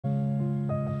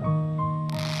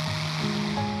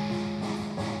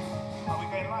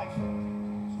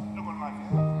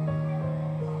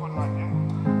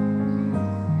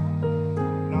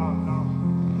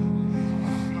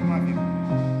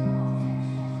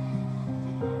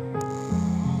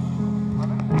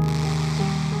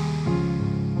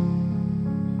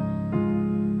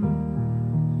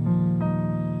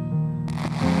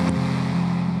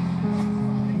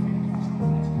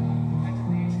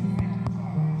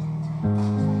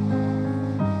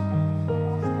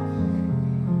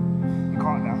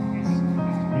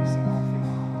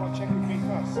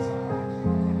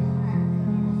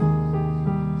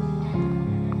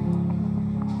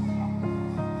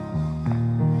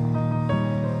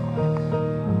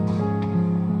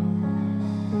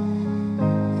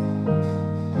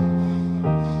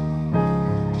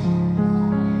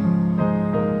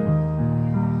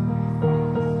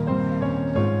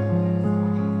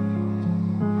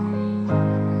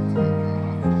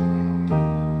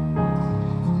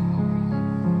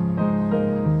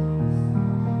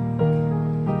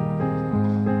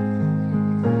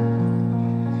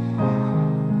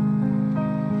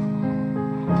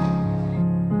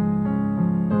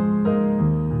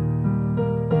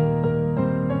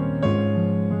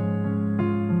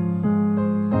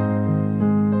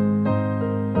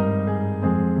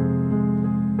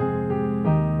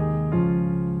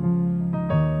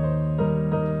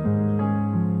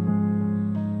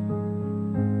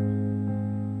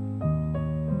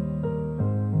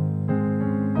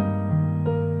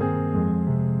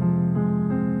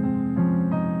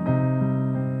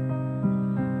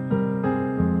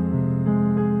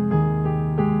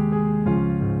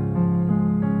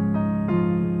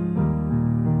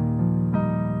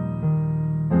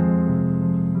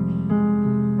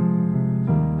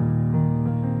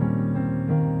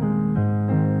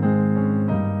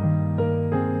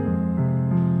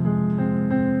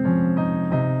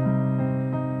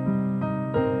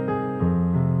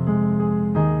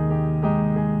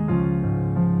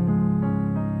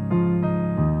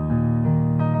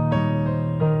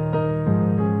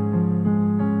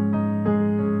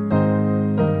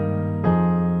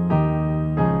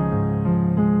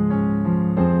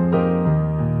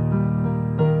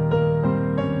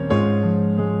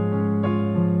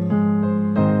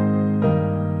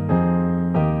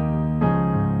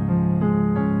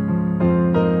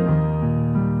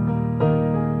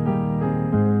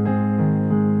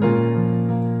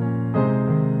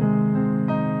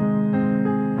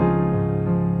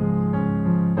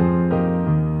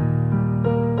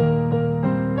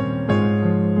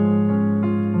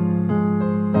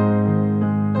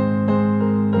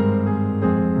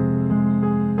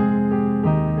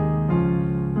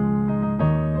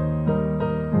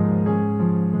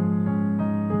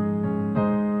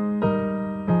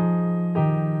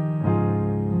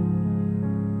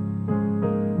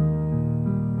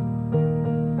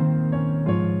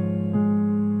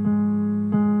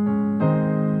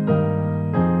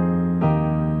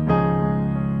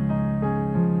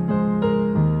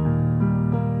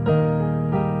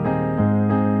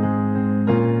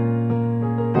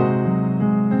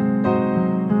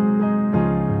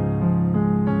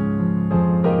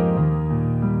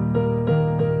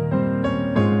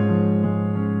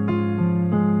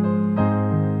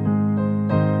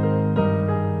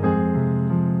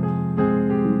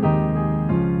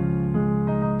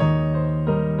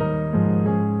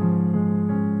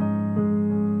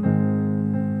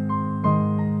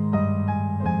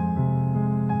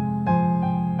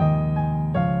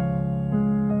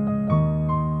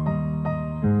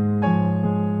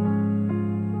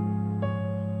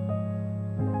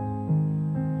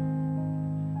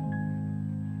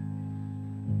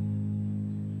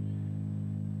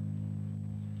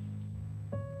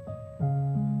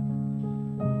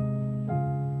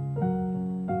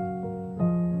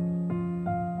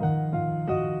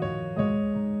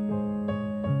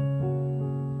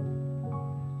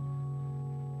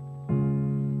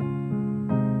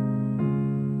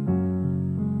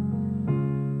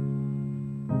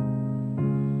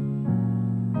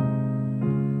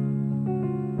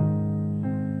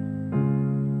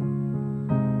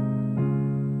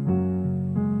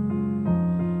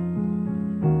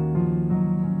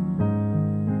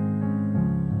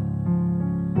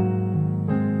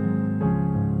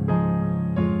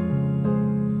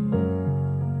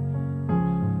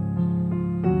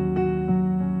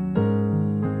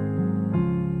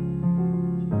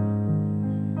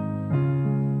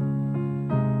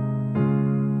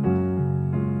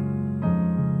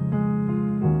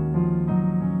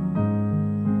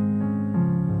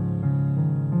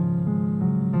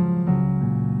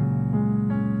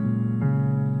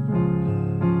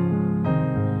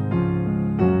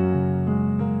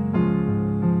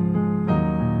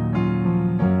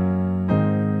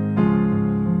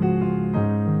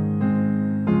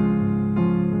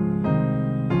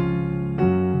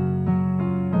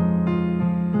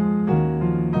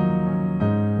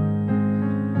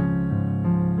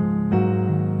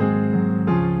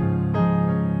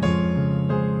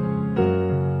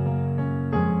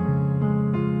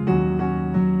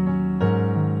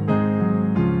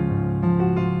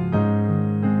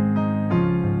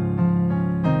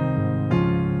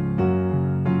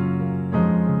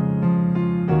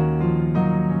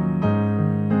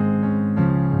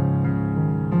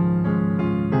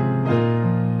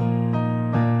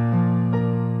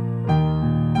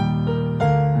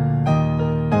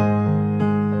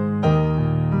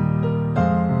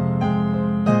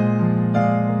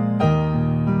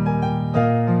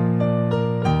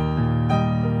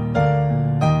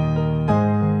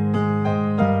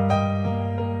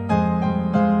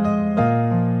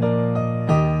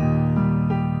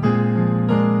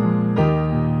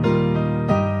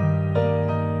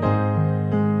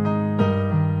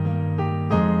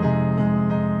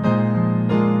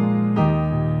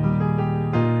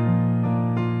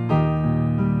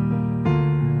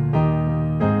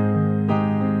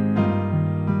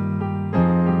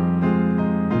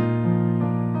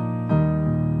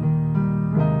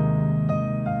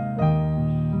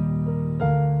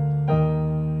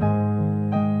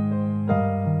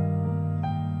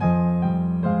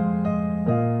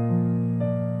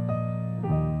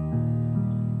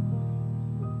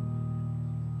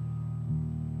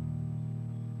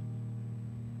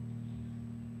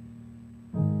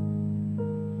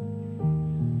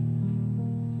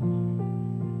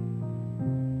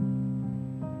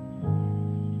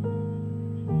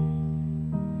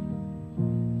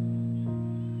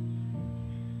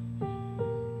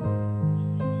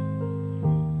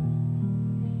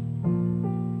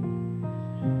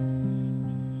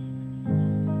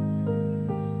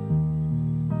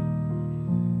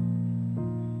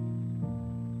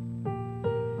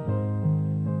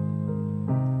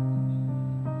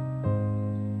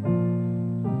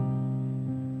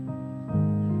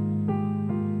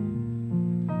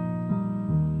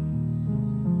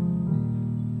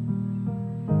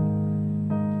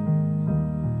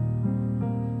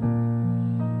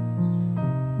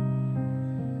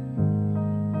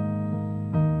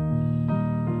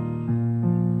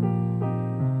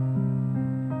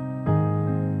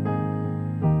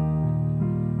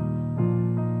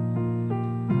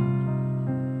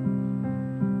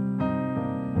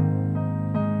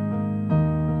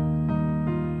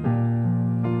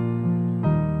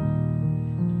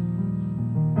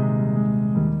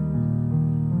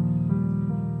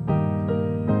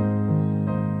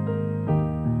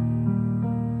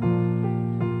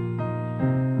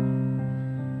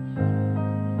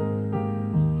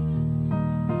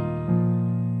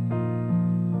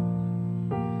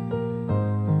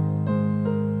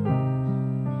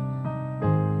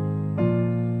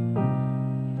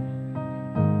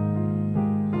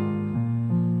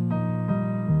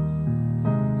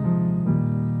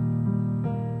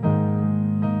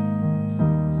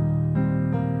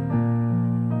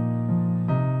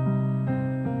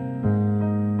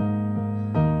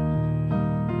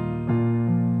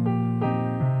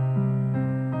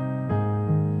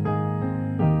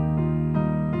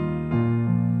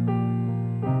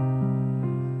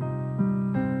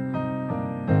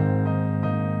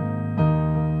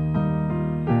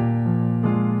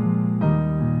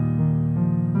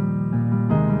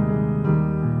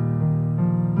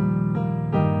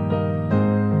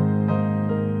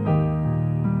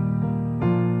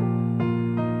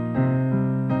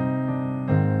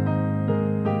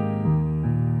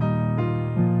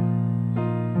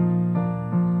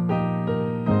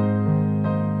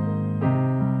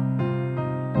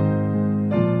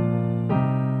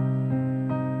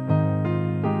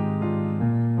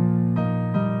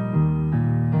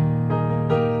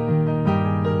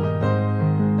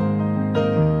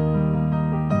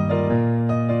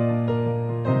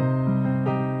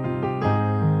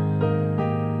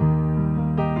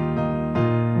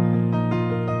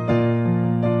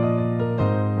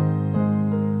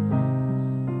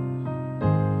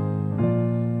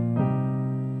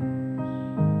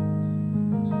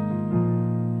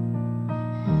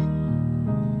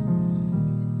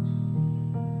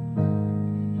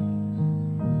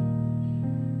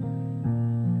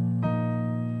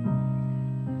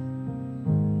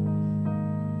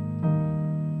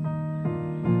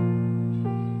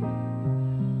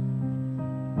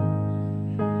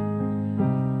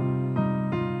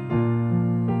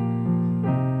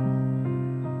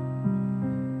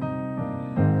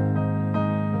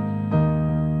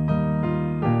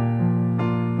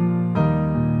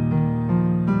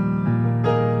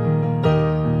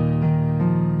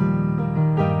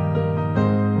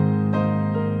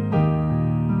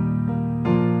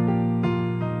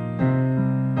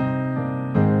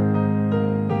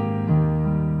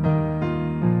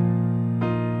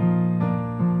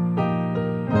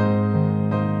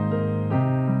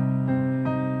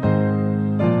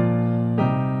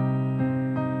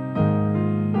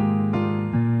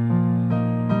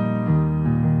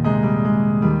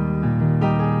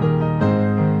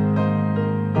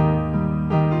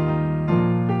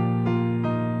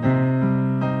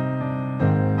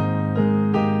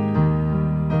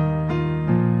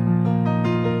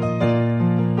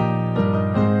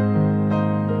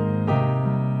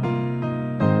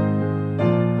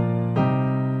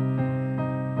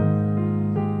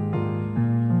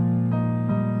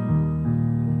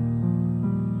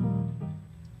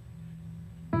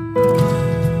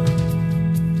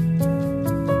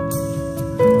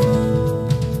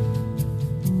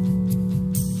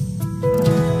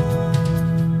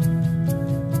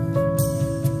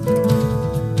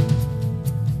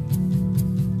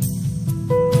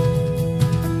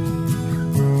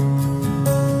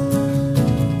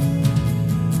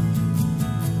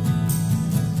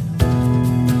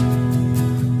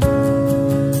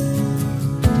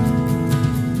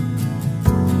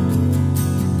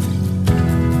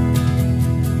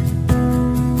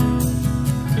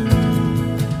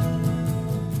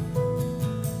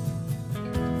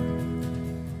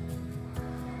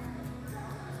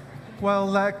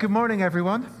Well, good morning,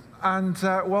 everyone, and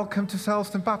welcome to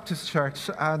Selsdon Baptist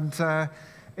Church. And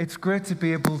it's great to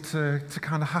be able to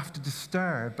kind of have to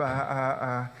disturb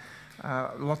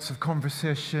lots of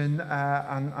conversation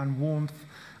and warmth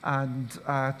and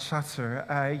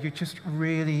chatter. You're just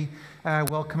really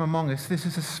welcome among us. This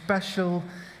is a special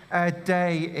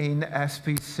day in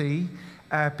SBC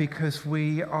because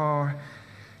we are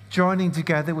joining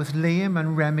together with Liam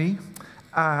and Remy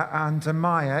and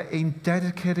Amaya in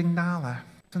dedicating Nala.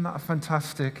 Isn't that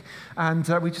fantastic? And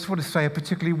we just want to say a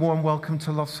particularly warm welcome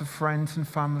to lots of friends and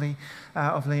family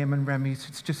of Liam and Remy.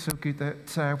 It's just so good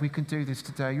that we can do this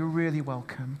today. You're really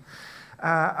welcome.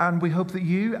 And we hope that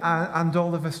you and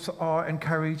all of us are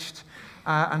encouraged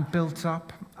and built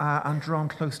up and drawn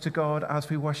close to God as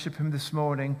we worship Him this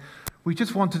morning. We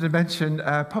just wanted to mention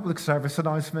a public service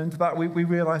announcement that we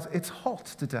realise it's hot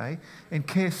today, in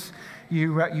case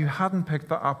you hadn't picked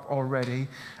that up already.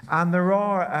 And there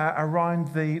are,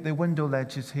 around the window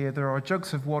ledges here, there are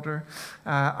jugs of water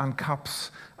and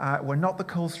cups. We're not the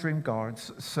Coldstream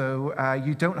Guards, so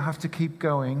you don't have to keep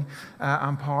going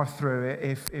and power through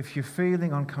it. If you're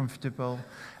feeling uncomfortable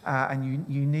and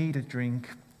you need a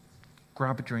drink,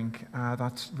 grab a drink.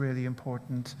 That's really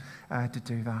important to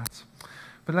do that.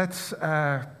 But let's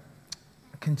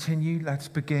continue. Let's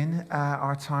begin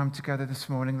our time together this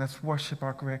morning. Let's worship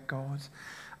our great God.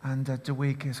 And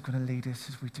Dewika is going to lead us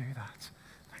as we do that.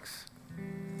 Thanks.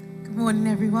 Good morning,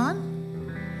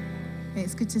 everyone.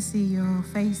 It's good to see your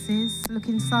faces,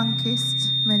 looking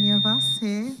sun-kissed, many of us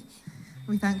here.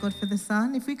 We thank God for the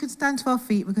sun. If we could stand to our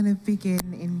feet, we're going to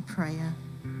begin in prayer.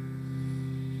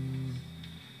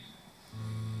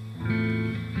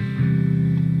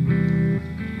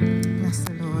 Bless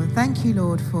the Lord. Thank you,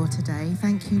 Lord, for today.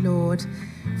 Thank you, Lord,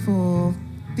 for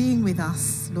being with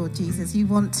us, Lord Jesus. You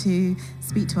want to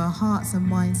speak to our hearts and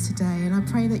minds today, and I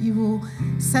pray that you will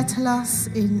settle us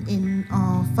in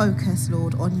our focus,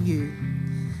 Lord, on you,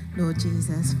 Lord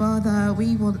Jesus. Father,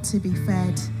 we want to be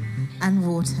fed and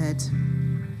watered,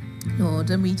 Lord,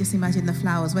 and we just imagine the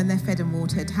flowers when they're fed and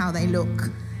watered, how they look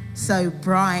so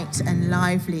bright and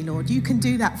lively, Lord. You can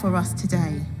do that for us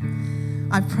today.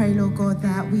 I pray, Lord God,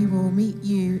 that we will meet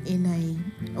you in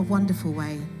a wonderful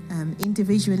way,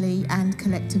 individually and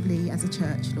collectively as a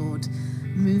church, Lord.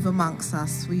 Move amongst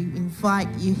us. We invite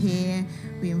you here.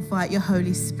 We invite your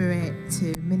Holy Spirit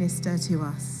to minister to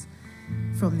us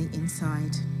from the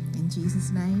inside. In Jesus'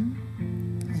 name,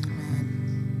 amen.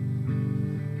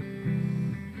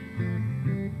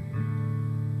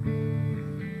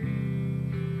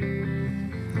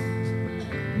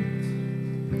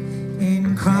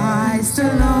 In Christ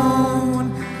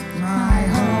alone, my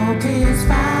hope is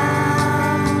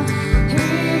found. He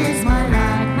is my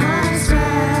light, my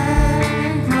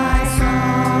strength, my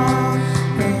song.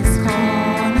 This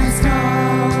cornerstone,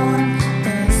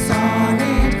 this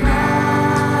solid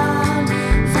ground,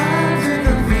 firm through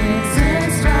the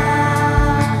fiercest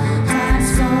drought and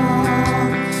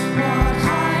storm. What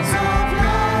heights of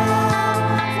love,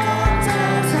 what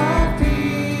depths of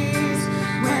peace,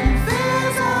 when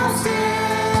fears are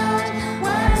stilled,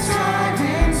 when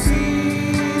striving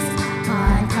cease,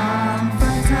 my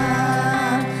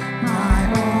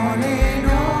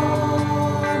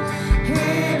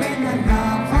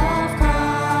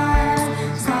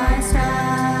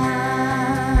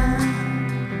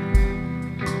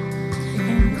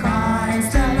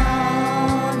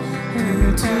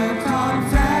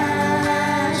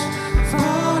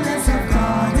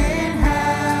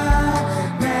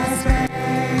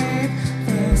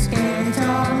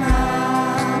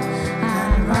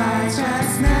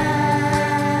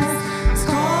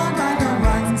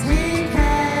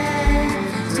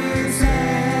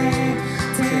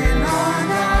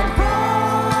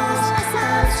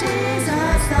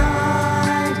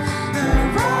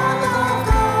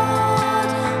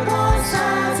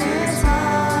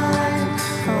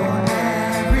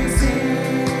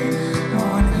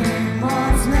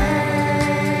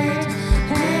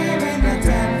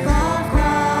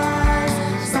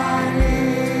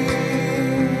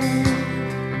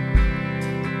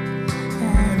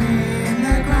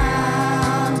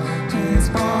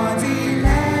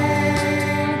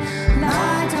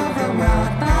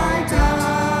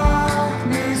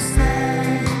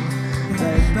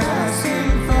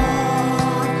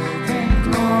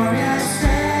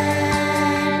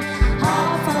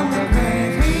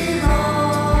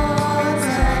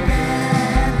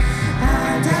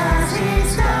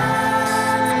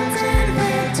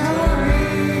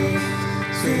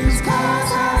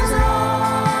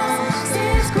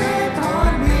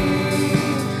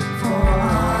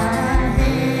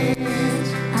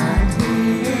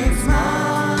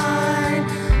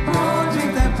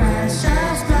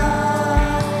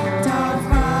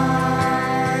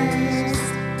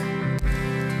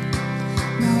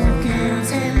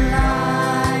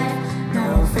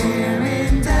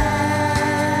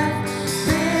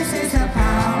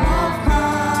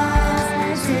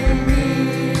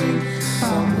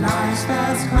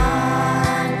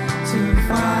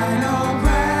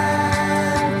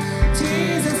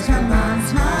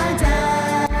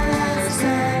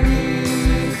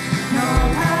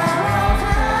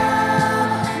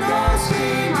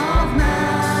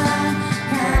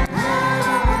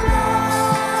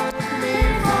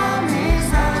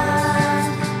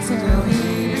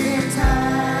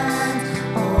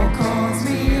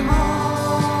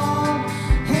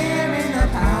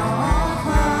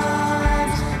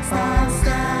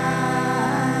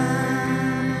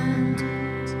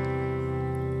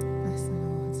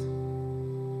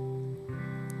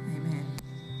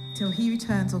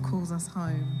turns or calls us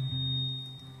home.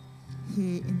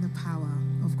 Here in the power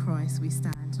of Christ we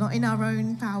stand. Not in our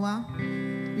own power.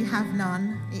 We have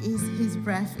none. It is his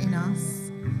breath in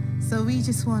us. So we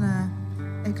just want to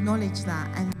acknowledge that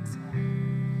and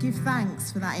give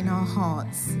thanks for that in our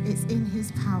hearts. It's in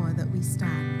his power that we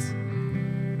stand.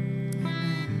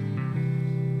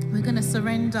 Amen. We're going to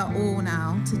surrender all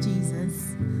now to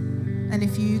Jesus. And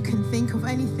if you can think of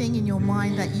anything in your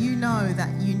mind that you know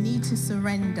that you need to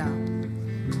surrender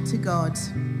to God,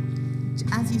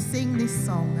 as you sing this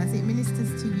song, as it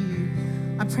ministers to you,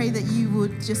 I pray that you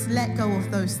would just let go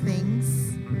of those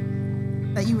things,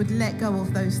 that you would let go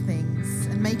of those things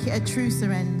and make it a true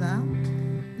surrender.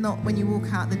 Not when you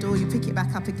walk out the door, you pick it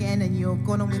back up again and you're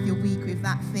gone on with your week with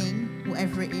that thing,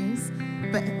 whatever it is.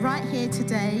 But right here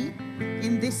today,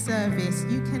 in this service,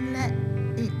 you can let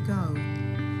it go.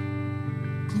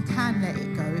 You can let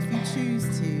it go if you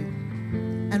choose to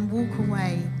and walk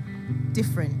away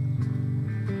different.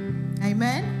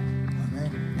 Amen?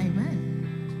 Amen. Amen.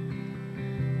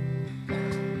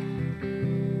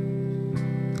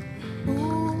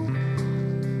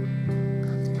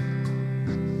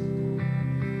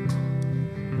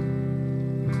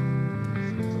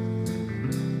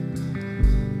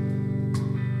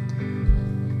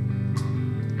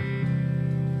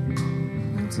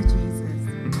 To Jesus.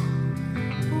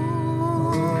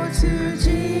 Oh, to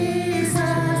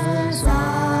Jesus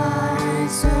I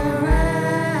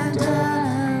surrender.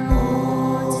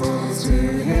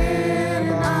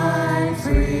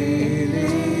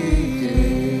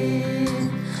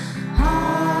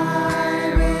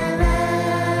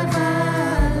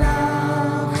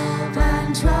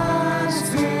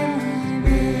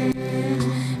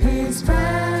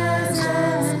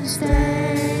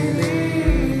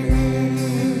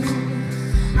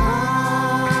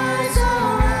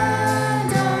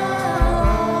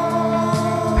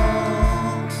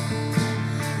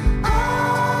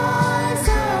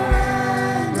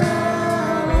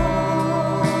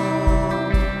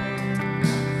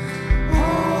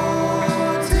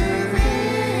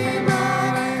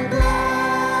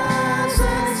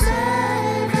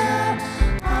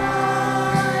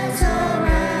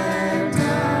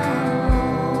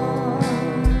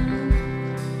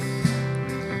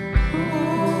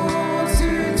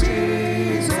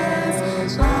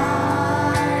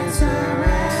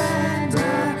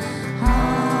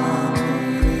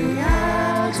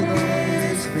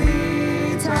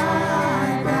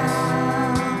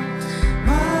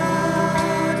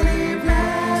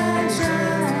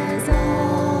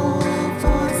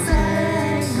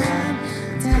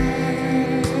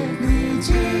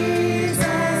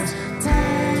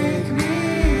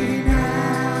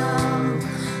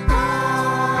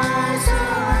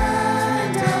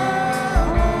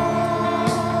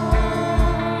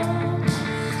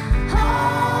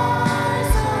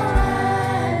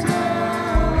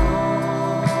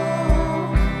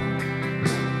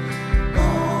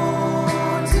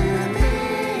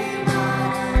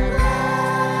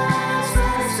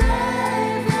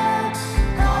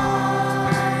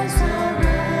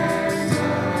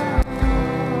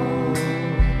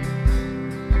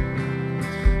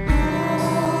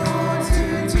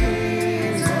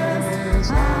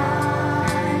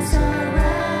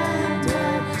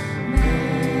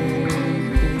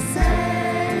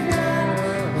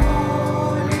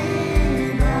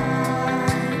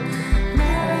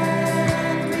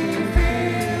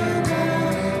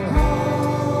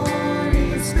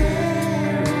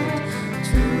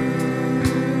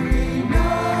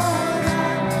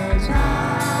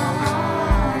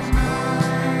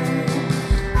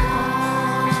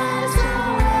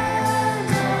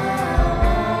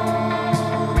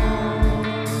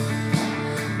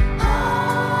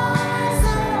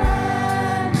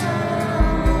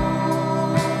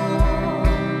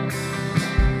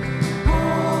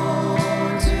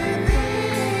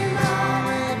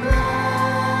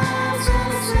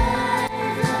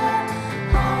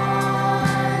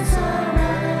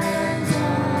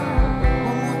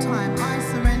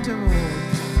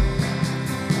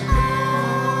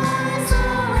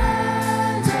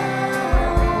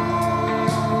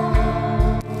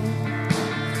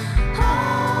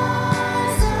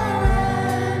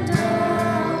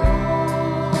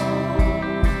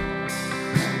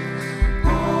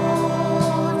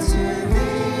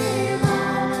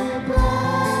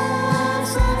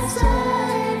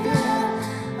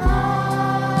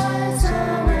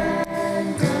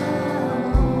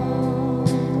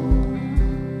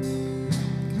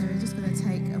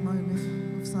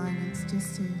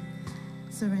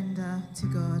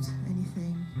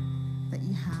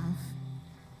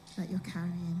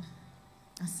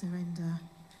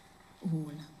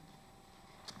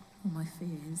 all my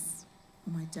fears,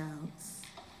 all my doubts,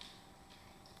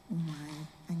 all my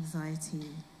anxiety,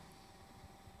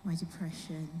 my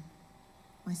depression,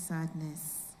 my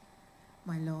sadness,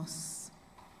 my loss.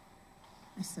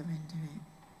 I surrender it.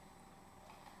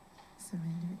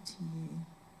 Surrender it to you.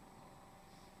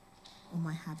 All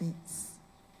my habits,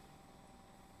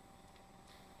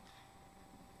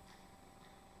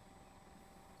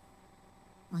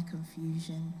 my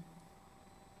confusion,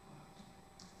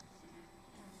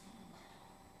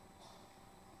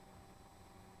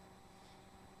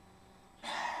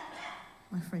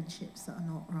 my friendships that are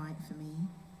not right for me,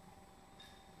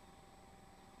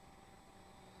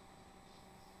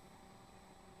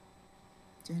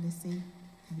 jealousy,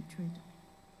 hatred,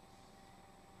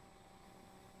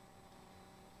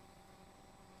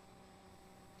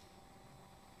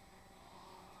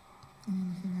 and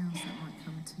anything else that might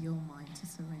come to your mind to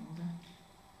surrender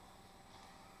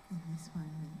in this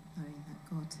moment, knowing that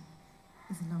God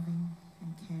is loving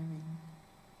and caring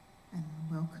and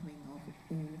welcoming of all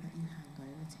that you hand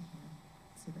over to him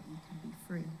so that you can be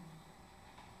free.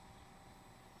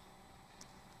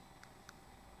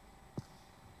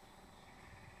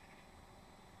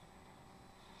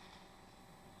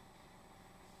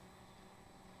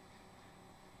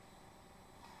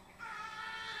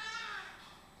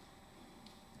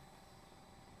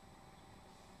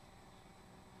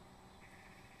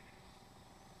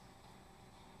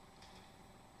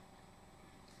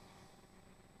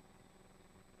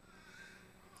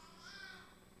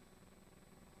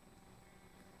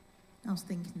 I was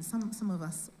thinking, some of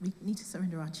us, we need to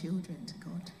surrender our children to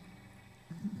God.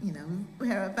 You know,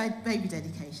 we're a baby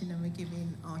dedication and we're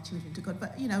giving our children to God.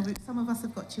 But, you know, some of us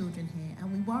have got children here and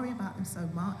we worry about them so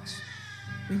much.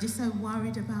 We're just so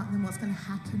worried about them, what's going to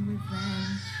happen with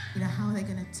them, you know, how they're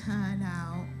going to turn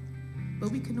out.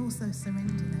 But we can also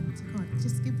surrender them to God.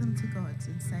 Just give them to God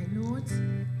and say, Lord,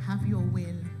 have your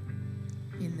will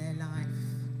in their life.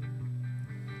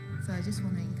 So I just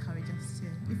want to encourage us to,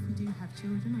 if we do have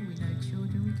children or we know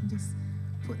children, we can just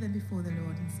put them before the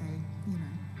Lord and say, you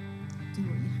know, do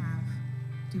what you have,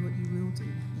 do what you will do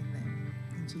in them.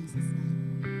 In Jesus'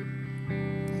 name.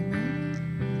 Amen.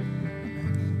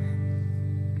 Amen.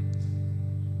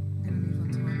 I'm going to move on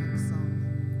to our next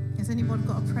song. Has anyone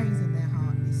got a praise in their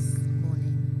heart this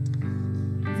morning?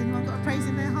 Has anyone got a praise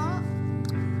in their heart?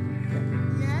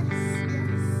 Yes,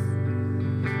 yes.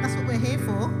 That's what we're here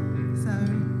for. So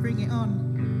bring it on.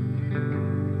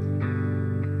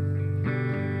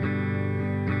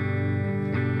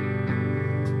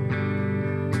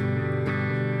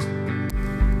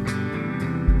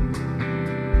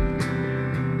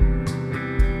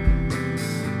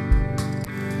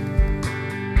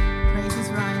 Praise is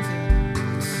rising.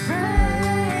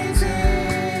 Praise is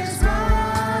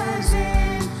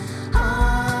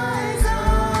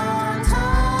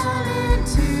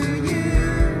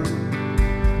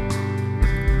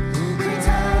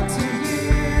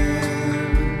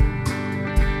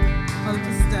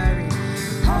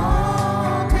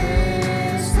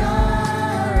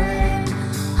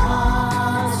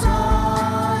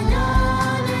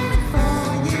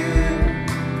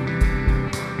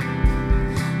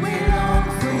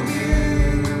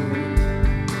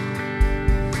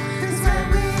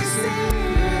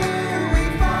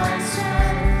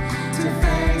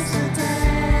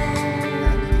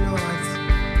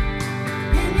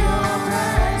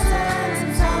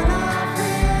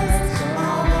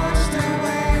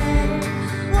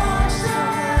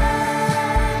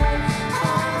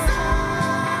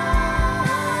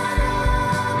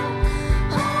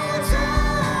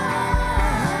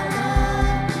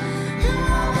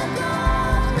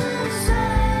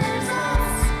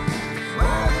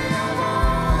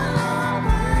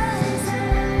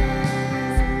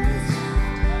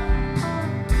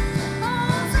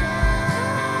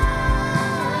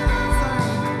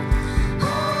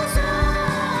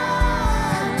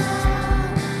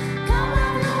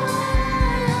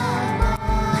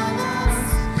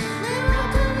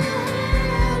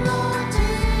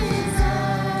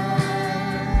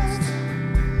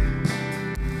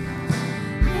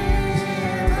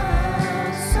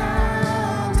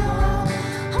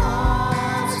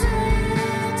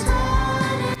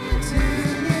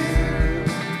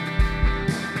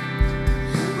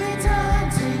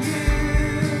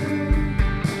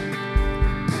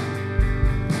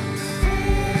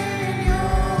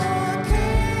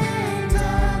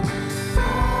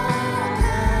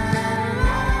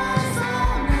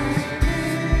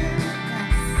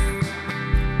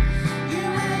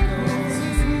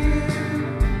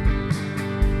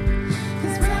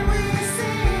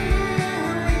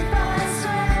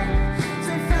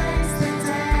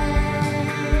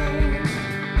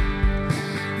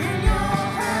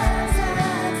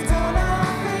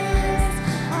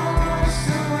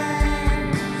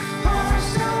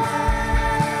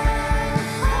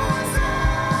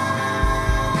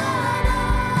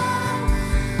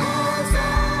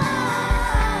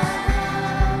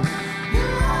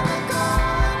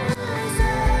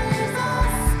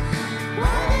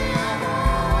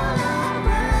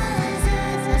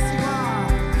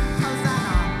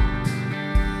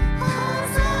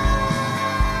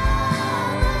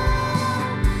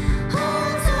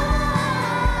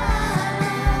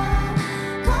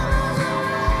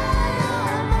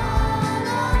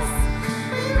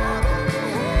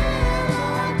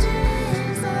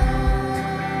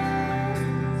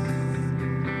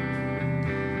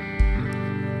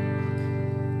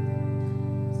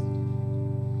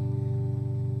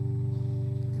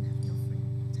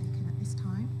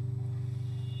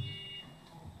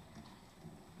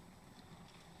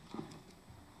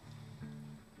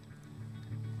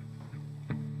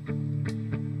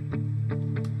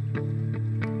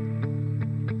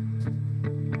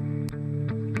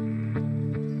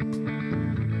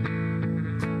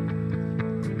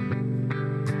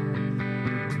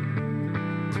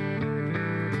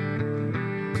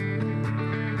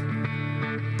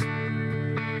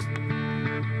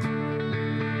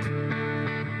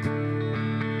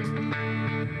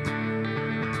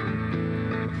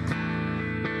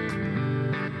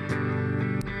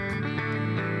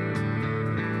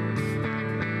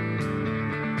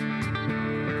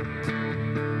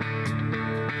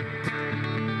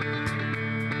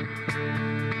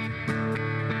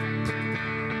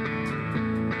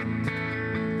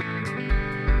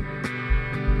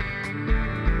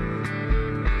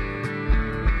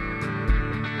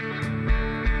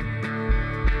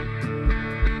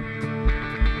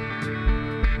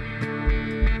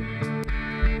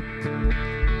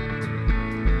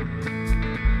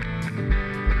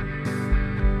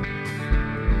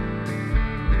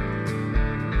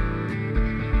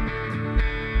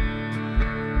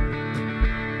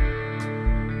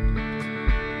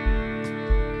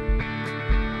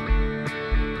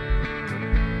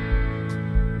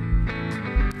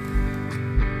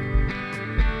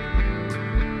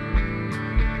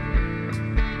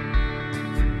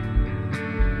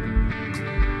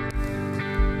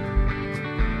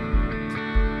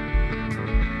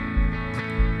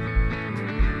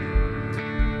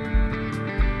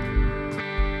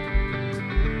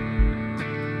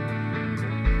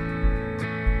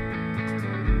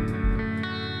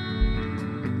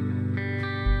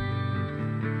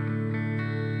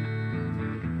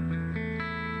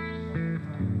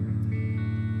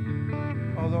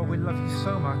we love you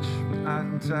so much,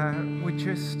 and we're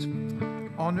just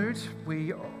honoured.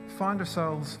 We find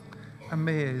ourselves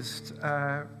amazed.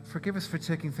 Forgive us for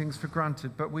taking things for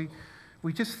granted, but we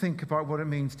just think about what it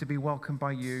means to be welcomed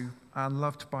by you and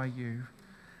loved by you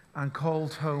and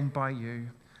called home by you,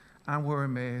 and we're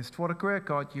amazed. What a great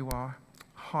God you are,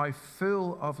 how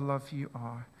full of love you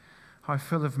are, how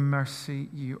full of mercy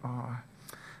you are.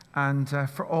 And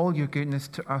for all your goodness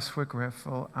to us, we're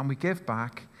grateful, and we give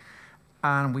back,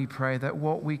 and we pray that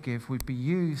what we give would be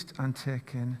used and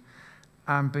taken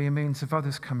and be a means of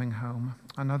others coming home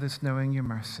and others knowing your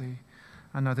mercy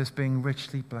and others being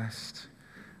richly blessed.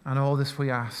 And all this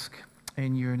we ask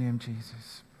in your name,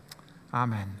 Jesus.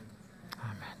 Amen.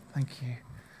 Amen. Thank you.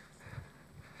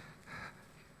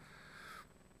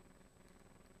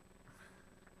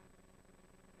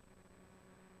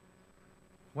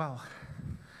 Well,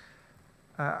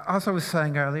 as I was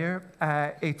saying earlier,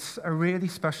 it's a really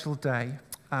special day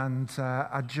and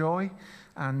a joy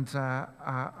and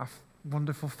a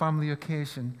wonderful family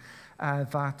occasion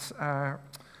that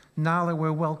Nala,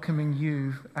 we're welcoming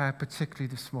you particularly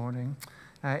this morning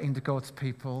into God's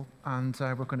people, and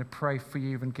we're going to pray for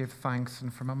you and give thanks,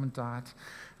 and for Mum and Dad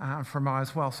and for Ma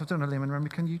as well. So I don't know, Liam and Remy,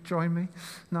 can you join me?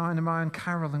 Now, and Ma and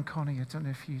Carol and Connie, I don't know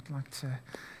if you'd like to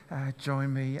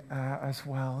join me as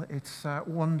well. It's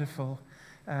wonderful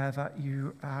that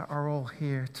you are all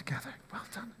here together. Well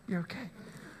done. You're okay.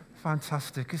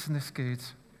 Fantastic. Isn't this good?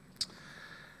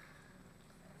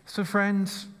 So,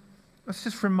 friends, let's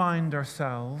just remind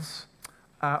ourselves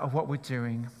of what we're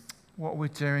doing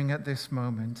at this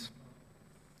moment.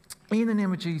 In the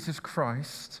name of Jesus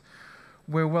Christ,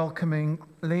 we're welcoming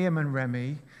Liam and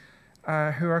Remy,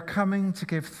 who are coming to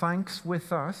give thanks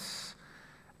with us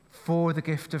for the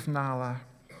gift of Nala.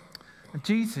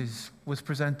 Jesus was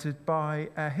presented by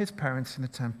his parents in the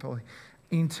temple.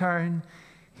 In turn,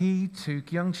 he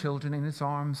took young children in his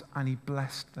arms and he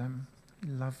blessed them.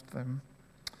 He loved them.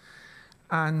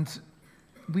 And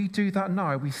we do that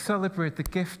now. We celebrate the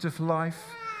gift of life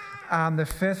and the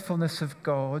faithfulness of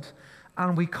God,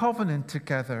 and we covenant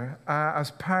together.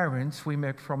 As parents, we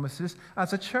make promises.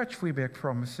 As a church, we make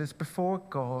promises before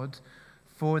God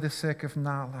for the sake of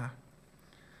Nala.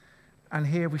 And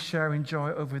here we share in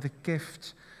joy over the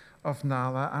gift of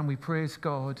Nala, and we praise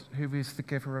God, who is the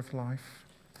giver of life.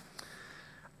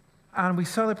 And we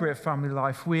celebrate family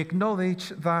life. We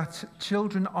acknowledge that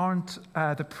children aren't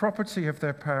the property of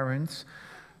their parents,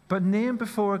 but named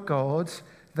before God,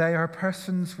 they are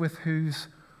persons with whose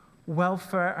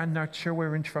welfare and nurture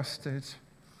we're entrusted.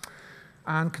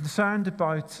 And concerned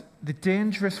about the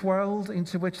dangerous world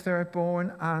into which they are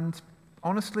born, and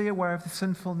honestly aware of the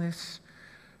sinfulness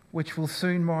which will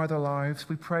soon mar their lives,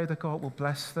 we pray that God will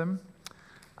bless them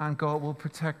and God will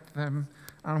protect them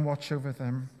and watch over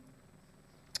them.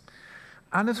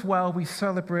 And as well, we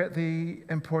celebrate the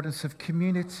importance of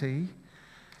community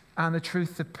and the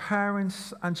truth that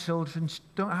parents and children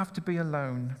don't have to be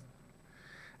alone.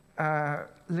 Liam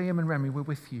and Remy, we're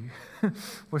with you.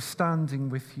 We're standing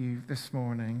with you this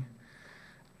morning.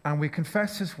 And we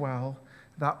confess as well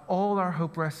that all our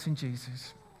hope rests in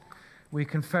Jesus. We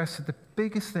confess that the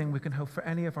biggest thing we can hope for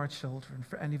any of our children,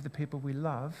 for any of the people we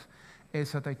love,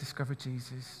 is that they discover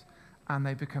Jesus and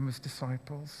they become his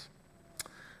disciples.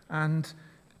 And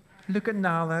look at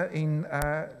Nala in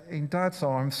Dad's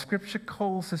arms. Scripture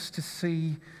calls us to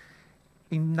see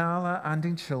in Nala and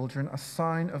in children a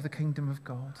sign of the kingdom of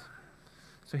God.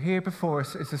 So here before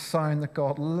us is a sign that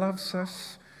God loves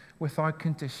us without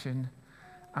condition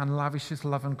and lavishes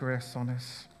love and grace on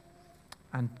us.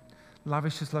 And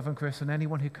lavishes love and grace on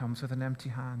anyone who comes with an empty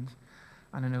hand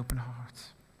and an open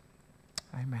heart.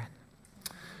 Amen.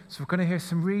 So we're going to hear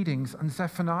some readings. And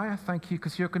Zephaniah, thank you,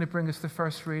 because you're going to bring us the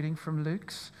first reading from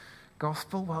Luke's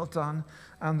Gospel. Well done.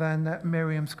 And then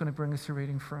Miriam's going to bring us a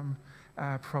reading from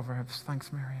Proverbs.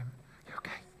 Thanks, Miriam. You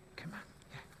okay? Come on.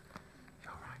 Yeah. You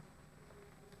all right?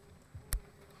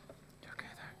 You okay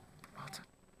there? Well done.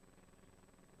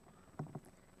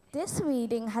 This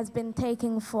reading has been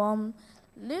taken from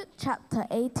Luke chapter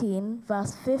 18,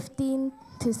 verse 15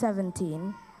 to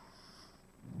 17.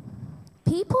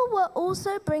 People were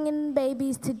also bringing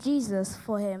babies to Jesus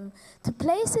for him to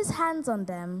place his hands on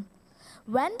them.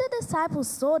 When the disciples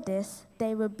saw this,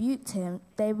 they rebuked them.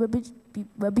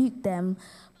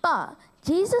 But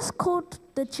Jesus called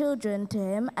the children to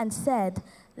him and said,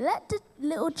 "Let the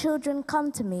little children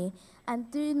come to me,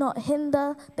 and do not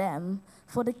hinder them,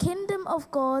 for the kingdom of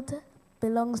God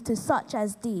belongs to such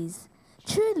as these.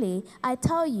 Truly, I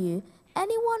tell you,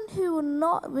 anyone who will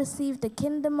not receive the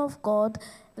kingdom of God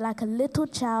like a little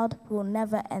child will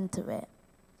never enter it."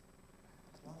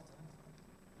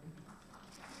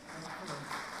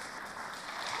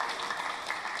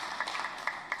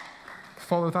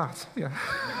 follow that. Yeah.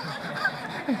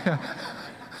 Yeah.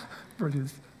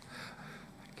 Brilliant.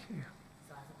 Thank you.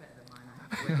 So that's a bit of a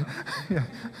minor. Yeah.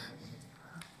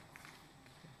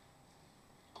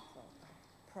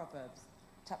 Proverbs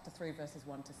chapter 3 verses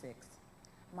 1 to 6.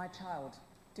 My child,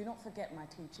 do not forget my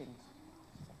teaching.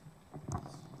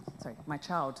 My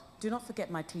child, do not forget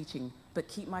my teaching, but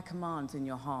keep my commands in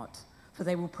your heart, for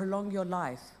they will prolong your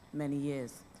life many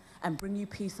years and bring you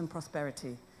peace and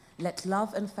prosperity. Let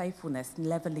love and faithfulness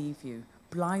never leave you.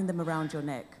 Bind them around your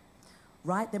neck.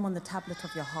 Write them on the tablet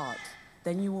of your heart.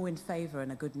 Then you will win favor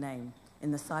and a good name in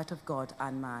the sight of God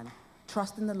and man.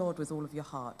 Trust in the Lord with all of your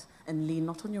heart and lean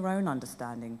not on your own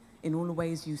understanding. In all the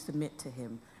ways you submit to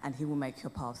him, and he will make your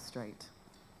path straight.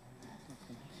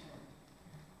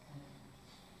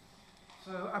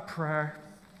 So a prayer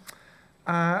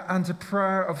and a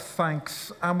prayer of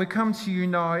thanks. And we come to you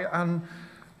now and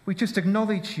we just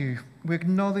acknowledge you. We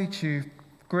acknowledge you,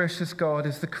 gracious God,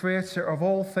 as the creator of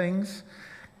all things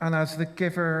and as the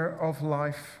giver of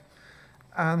life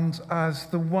and as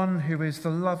the one who is the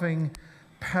loving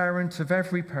parent of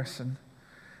every person.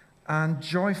 And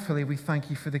joyfully we thank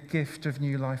you for the gift of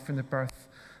new life in the birth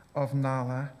of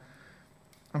Nala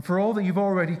and for all that you've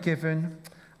already given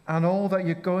and all that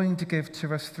you're going to give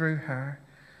to us through her,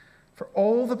 for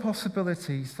all the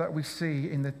possibilities that we see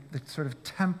in the sort of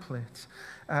template,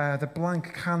 the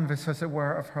blank canvas, as it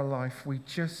were, of her life. We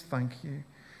just thank you.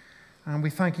 And we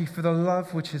thank you for the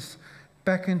love which has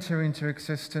beckoned her into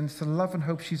existence, the love and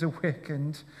hope she's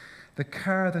awakened, the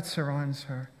care that surrounds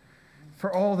her.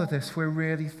 For all of this, we're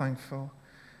really thankful.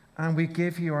 And we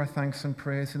give you our thanks and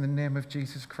praise in the name of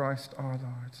Jesus Christ, our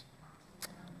Lord.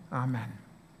 Amen.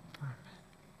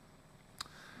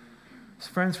 So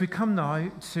friends, we come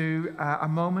now to a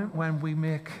moment when we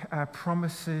make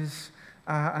promises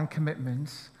and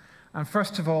commitments. And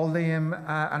first of all, Liam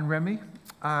and Remy,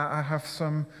 I have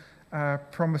some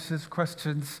promises,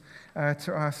 questions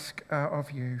to ask of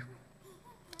you.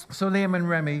 So Liam and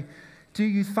Remy, do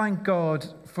you thank God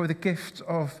for the gift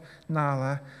of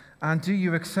Nala, and do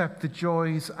you accept the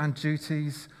joys and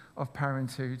duties of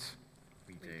parenthood?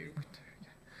 We do. We do, yeah.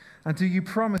 And do you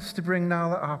promise to bring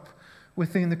Nala up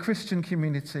within the Christian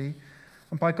community,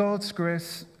 and by God's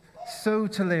grace, so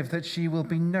to live that she will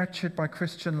be nurtured by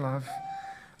Christian love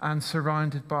and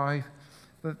surrounded by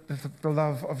the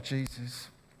love of Jesus?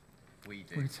 We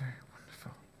do. We do.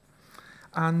 Wonderful.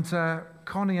 And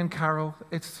Connie and Carol,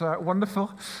 it's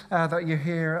wonderful that you're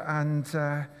here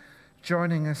and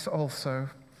joining us also.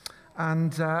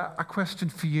 And a question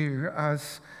for you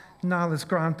as Nala's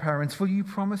grandparents. Will you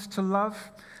promise to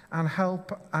love and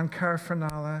help and care for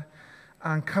Nala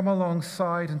and come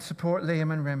alongside and support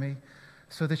Liam and Remy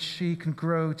so that she can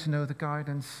grow to know the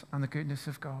guidance and the goodness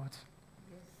of God?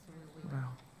 Yes, we will.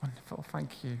 Well, wonderful.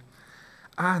 Thank you.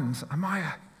 And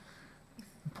Amaya,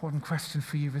 important question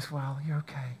for you as well. You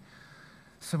okay?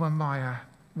 So Amaya,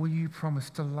 will you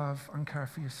promise to love and care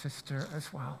for your sister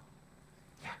as well?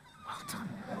 Yeah, well done.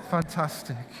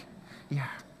 Fantastic. Yeah.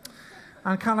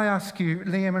 And can I ask you,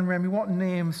 Liam and Remy, what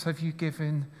names have you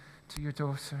given to your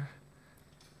daughter?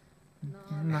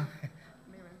 No.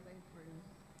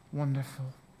 Wonderful.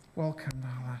 Welcome,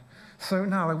 Nala. So,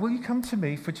 Nala, will you come to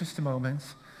me for just a moment?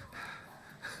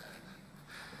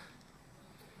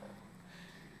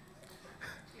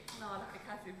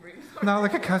 No,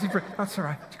 like a Cassie Bruce. That's all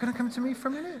right. You're going to come to me for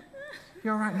a minute?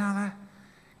 You all right, Nala?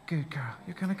 Good girl.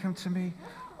 You're going to come to me?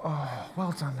 Oh,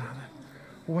 well done, Nala.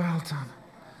 Well done.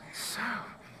 So,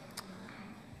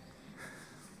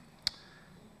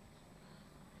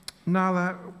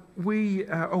 Nala, we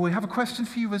have a question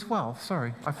for you as well.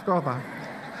 Sorry, I forgot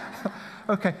that.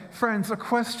 Okay, friends, a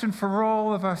question for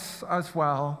all of us as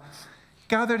well.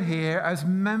 Gathered here as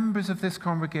members of this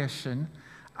congregation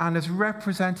and as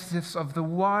representatives of the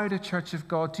wider Church of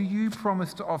God, do you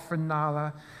promise to offer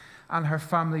Nala and her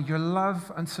family your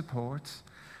love and support?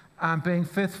 And being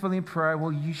faithful in prayer,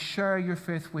 will you share your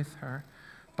faith with her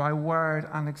by word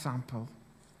and example?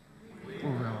 We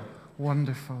will.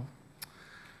 Wonderful.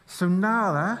 So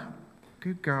Nala,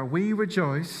 good girl, we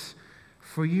rejoice,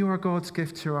 for you are God's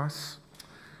gift to us.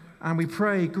 And we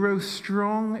pray, grow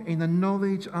strong in the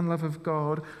knowledge and love of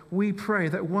God. We pray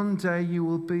that one day you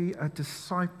will be a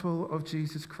disciple of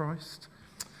Jesus Christ.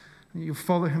 And you'll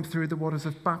follow him through the waters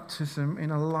of baptism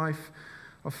in a life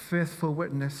of faithful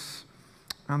witness.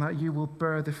 And that you will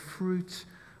bear the fruit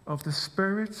of the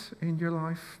Spirit in your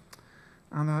life.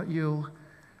 And that you'll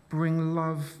bring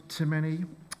love to many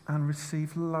and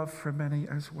receive love from many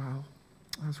as well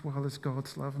as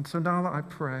God's love. And so now that I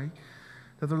pray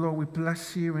that the Lord would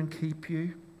bless you and keep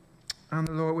you, and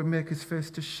the Lord would make his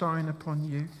face to shine upon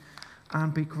you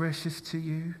and be gracious to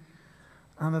you,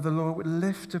 and that the Lord would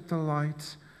lift up the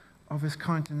light of his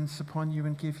countenance upon you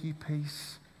and give you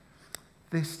peace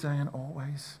this day and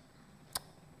always.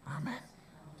 Amen.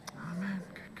 Amen.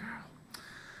 Good girl.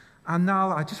 And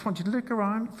now I just want you to look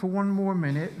around for one more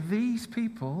minute. These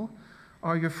people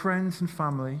are your friends and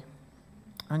family,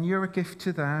 and you're a gift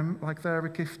to them like they're a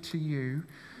gift to you,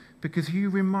 because you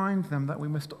remind them that we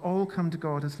must all come to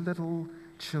God as little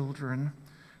children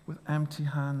with empty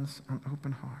hands and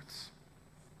open hearts.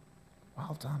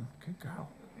 Well done. Good girl.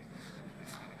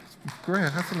 It's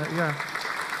great, hasn't it? Yeah.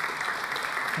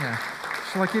 Yeah.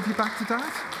 Shall I give you back to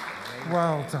Dad?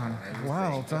 Well done.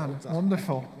 Well done.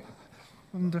 Wonderful.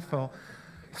 Wonderful.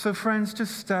 So, friends,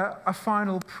 just a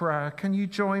final prayer. Can you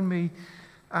join me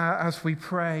as we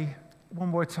pray one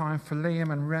more time for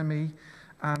Liam and Remy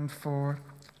and for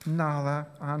Nala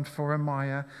and for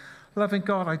Amaya? Loving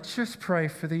God, I just pray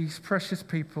for these precious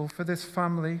people, for this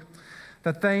family,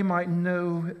 that they might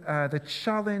know the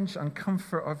challenge and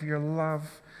comfort of your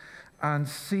love and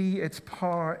see its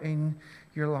power in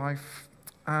your life.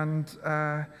 And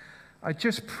I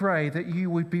just pray that you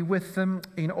would be with them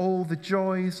in all the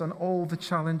joys and all the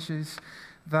challenges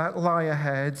that lie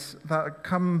ahead, that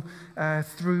come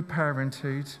through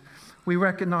parenthood. We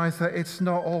recognize that it's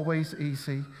not always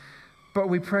easy, but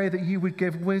we pray that you would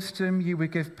give wisdom, you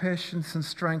would give patience and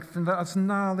strength, and that as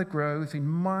Nala grows in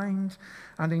mind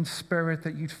and in spirit,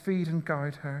 that you'd feed and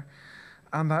guide her,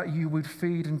 and that you would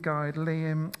feed and guide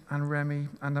Liam and Remy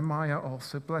and Amaya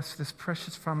also. Bless this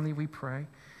precious family, we pray.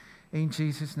 In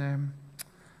Jesus' name,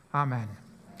 amen.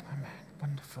 Amen.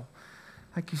 Wonderful.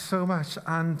 Thank you so much.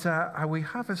 And we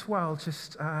have as well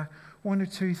just one or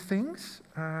two things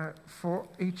for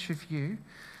each of you.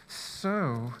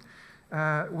 So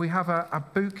we have a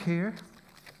book here.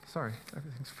 Sorry,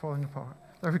 everything's falling apart.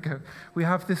 There we go. We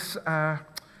have this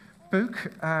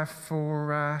book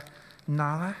for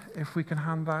Nala, if we can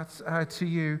hand that to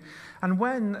you. And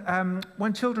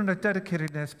when children are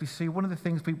dedicated in SBC, one of the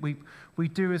things we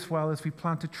do as well is we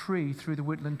plant a tree through the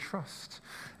Woodland Trust,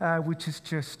 which is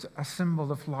just a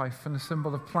symbol of life and a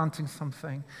symbol of planting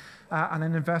something and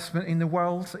an investment in the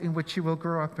world in which you will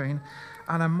grow up in.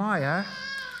 And Amaya,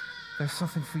 there's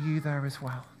something for you there as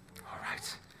well. All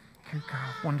right. Good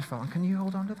girl. Wonderful. And can you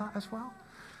hold on to that as well?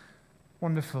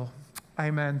 Wonderful.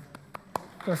 Amen.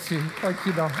 Bless you. Thank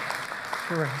you, Don.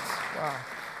 Great. Wow.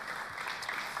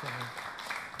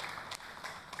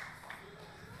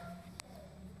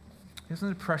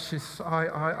 Isn't it precious?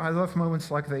 I love moments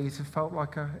like these. It felt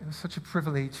like it was such a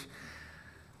privilege.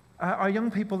 Our young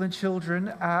people and children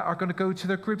are going to go to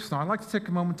their groups now. I'd like to take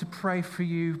a moment to pray for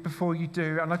you before you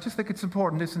do. And I just think it's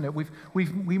important, isn't it?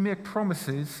 We make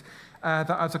promises that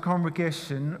as a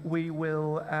congregation, we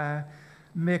will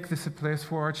make this a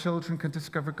place where our children can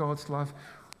discover God's love.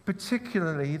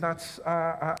 Particularly, that's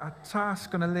a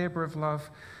task and a labor of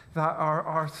love that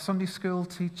our Sunday school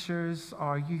teachers,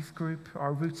 our youth group,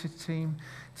 our Rooted team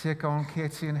take on,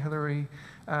 Katie and Hilary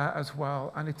as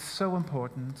well. And it's so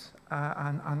important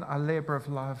and a labor of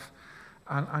love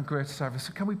and great service.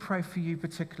 So can we pray for you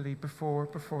particularly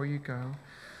before you go?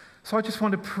 So I just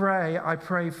want to pray. I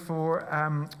pray for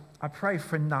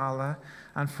Nala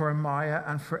and for Amaya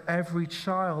and for every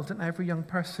child and every young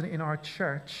person in our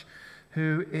church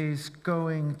who is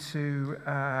going to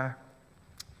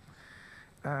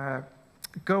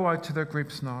go out to their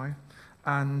groups now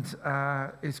and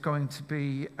is going to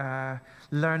be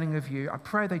learning of you. I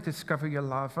pray they discover your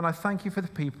love. And I thank you for the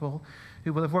people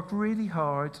who will have worked really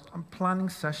hard on planning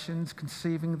sessions,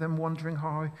 conceiving them, wondering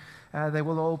how they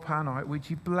will all pan out. Would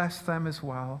you bless them as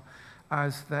well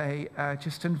as they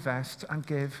just invest and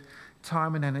give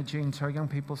time and energy into our young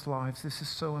people's lives. This is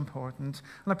so important.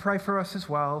 And I pray for us as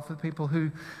well, for the people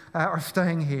who are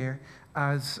staying here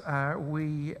as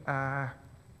we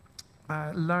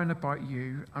learn about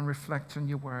you and reflect on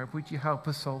your word. Would you help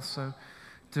us also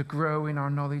to grow in our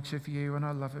knowledge of you and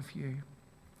our love of you?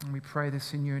 And we pray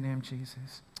this in your name,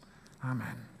 Jesus.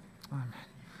 Amen. Amen.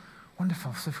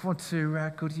 Wonderful. So if you want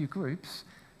to go to your groups,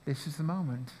 this is the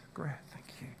moment. Great. Thank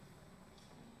you.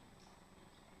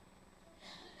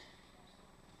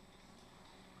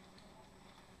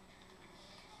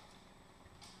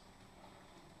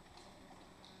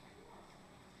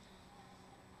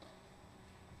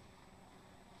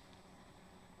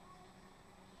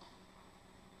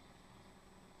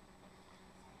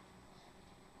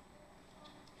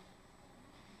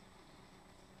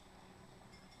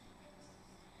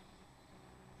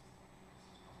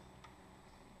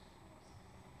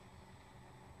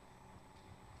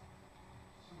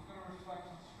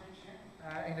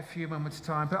 In a few moments'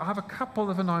 time, but I have a couple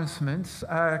of announcements,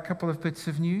 a couple of bits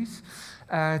of news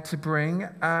to bring.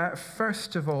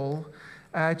 First of all,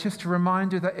 Just a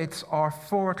reminder that it's our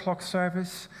 4 o'clock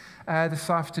service this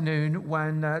afternoon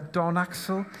when Don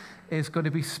Axel is going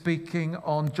to be speaking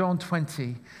on John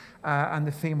 20 and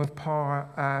the theme of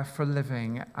power for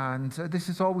living. And this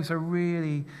is always a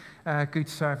really good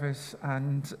service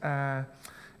and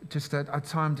just a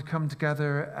time to come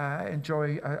together,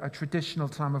 enjoy a traditional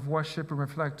time of worship and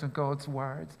reflect on God's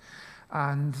word,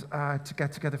 and to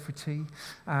get together for tea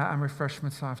and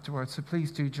refreshments afterwards. So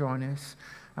please do join us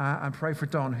and pray for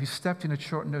Don, who stepped in at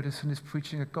short notice and is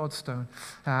preaching at Godstone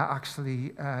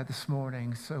this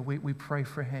morning. So we pray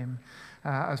for him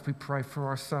as we pray for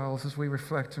ourselves, as we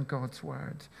reflect on God's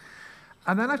word.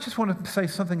 And then I just want to say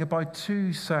something about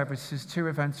 2 services, 2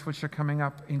 events which are coming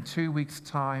up in 2 weeks'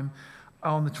 time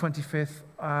on the 25th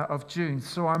of June.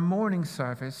 So our morning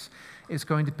service is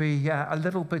going to be a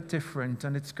little bit different,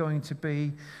 and it's going to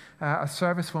be a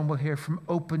service when we'll hear from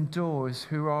Open Doors,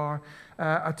 who are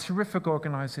a terrific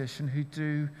organization who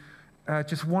do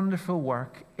just wonderful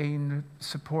work in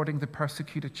supporting the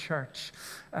persecuted church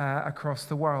across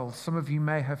the world. Some of you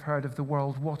may have heard of the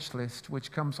World Watch List,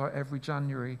 which comes out every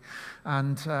January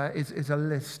and is a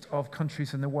list of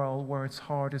countries in the world where it's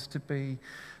hardest to be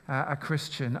a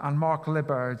Christian. And Mark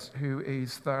Libbard, who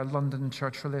is their London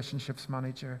Church Relationships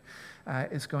Manager,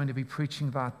 is going to be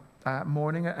preaching that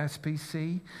morning at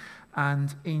SPC.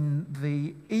 And in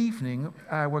the evening,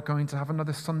 we're going to have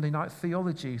another Sunday night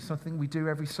theology, something we do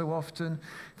every so often,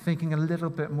 thinking a little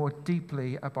bit more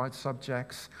deeply about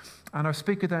subjects. And our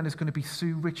speaker then is going to be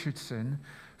Sue Richardson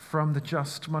from the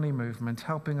Just Money Movement,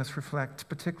 helping us reflect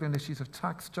particularly on issues of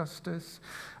tax justice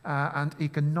and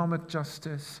economic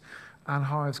justice, and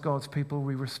how as God's people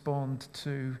we respond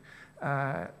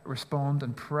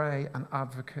and pray and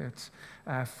advocate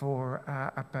for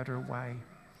a better way.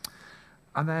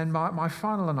 And then my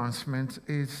final announcement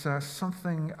is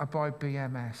something about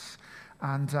BMS.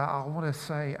 And I want to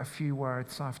say a few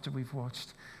words after we've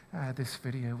watched this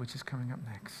video, which is coming up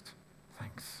next.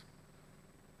 Thanks.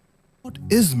 What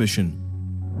is mission?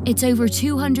 It's over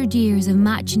 200 years of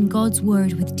matching God's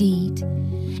word with deed.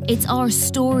 It's our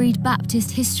storied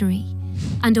Baptist history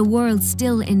and a world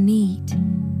still in need.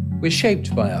 We're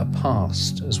shaped by our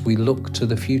past as we look to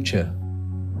the future.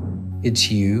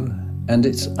 It's you and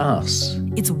it's us.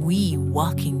 It's we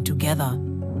working together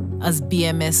as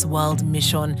BMS World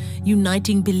Mission,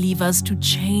 uniting believers to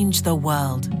change the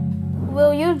world.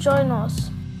 Will you join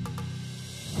us?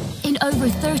 In over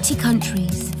 30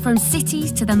 countries, from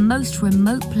cities to the most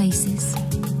remote places,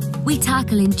 we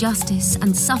tackle injustice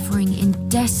and suffering in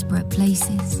desperate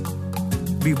places.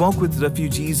 We walk with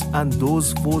refugees and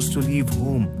those forced to leave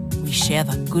home. We share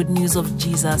the good news of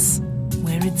Jesus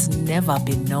where it's never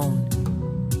been known.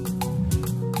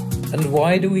 And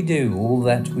why do we do all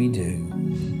that we do?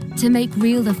 To make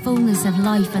real the fullness of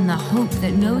life and the hope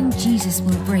that knowing Jesus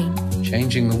will bring.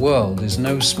 Changing the world is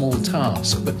no small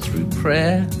task, but through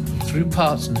prayer, through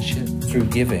partnership, through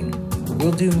giving,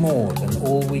 we'll do more than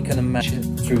all we can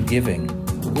imagine. Through giving,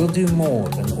 we'll do more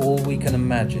than all we can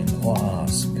imagine or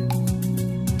ask.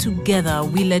 Together,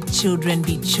 we let children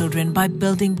be children by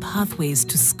building pathways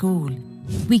to school.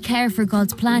 We care for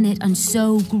God's planet and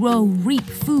sow, grow, reap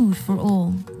food for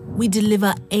all. We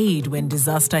deliver aid when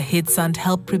disaster hits and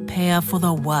help prepare for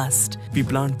the worst. We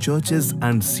plant churches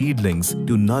and seedlings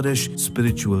to nourish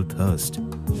spiritual thirst.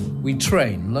 We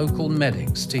train local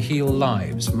medics to heal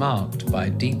lives marked by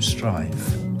deep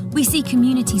strife. We see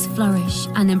communities flourish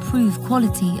and improve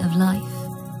quality of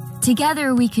life.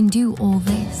 Together we can do all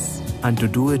this. And to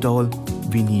do it all,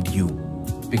 we need you.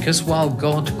 Because while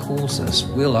God calls us,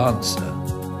 we'll answer.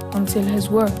 Until his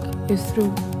work is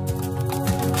through.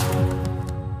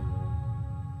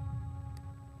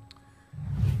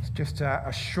 Just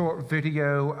a short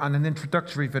video and an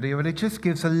introductory video, and it just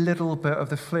gives a little bit of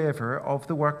the flavor of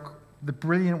the work, the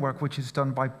brilliant work which is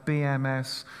done by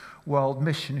BMS World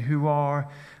Mission, who are,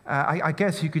 I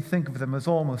guess you could think of them as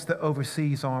almost the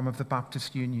overseas arm of the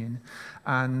Baptist Union.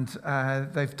 And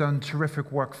they've done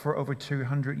terrific work for over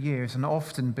 200 years and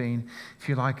often been, if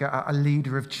you like, a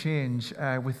leader of change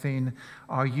within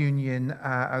our union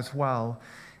as well.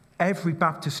 Every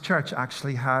Baptist church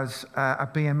actually has a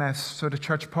BMS sort of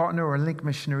church partner or a link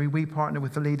missionary. We partner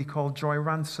with a lady called Joy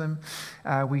Ransom.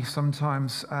 We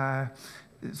sometimes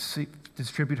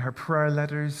distribute her prayer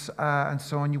letters and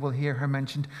so on. You will hear her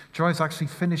mentioned. Joy's actually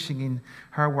finishing in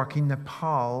her work in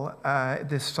Nepal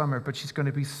this summer, but she's going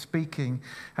to be speaking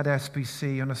at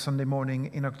SBC on a Sunday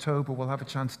morning in October. We'll have a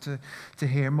chance to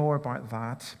hear more about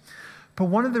that. But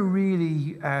one of the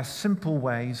really simple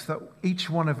ways that each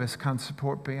one of us can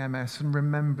support BMS and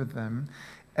remember them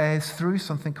is through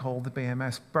something called the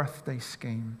BMS birthday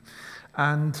scheme.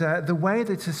 And the way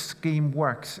that this scheme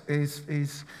works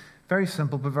is very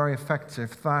simple but very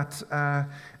effective, that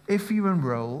if you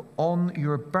enroll on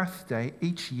your birthday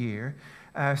each year,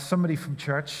 somebody from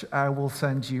church will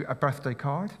send you a birthday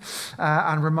card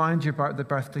and remind you about the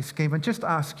birthday scheme and just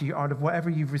ask you, out of whatever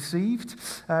you've received,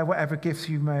 whatever gifts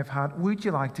you may have had, would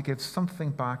you like to give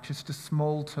something back, just a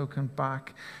small token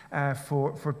back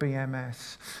for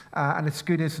BMS? And it's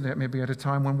good, isn't it, maybe at a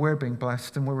time when we're being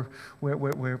blessed and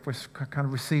we're kind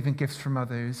of receiving gifts from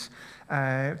others,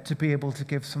 to be able to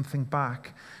give something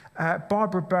back.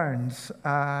 Barbara Burns,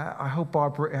 I hope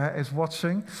Barbara is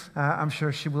watching. I'm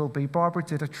sure she will be. Barbara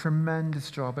did a tremendous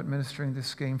job administering this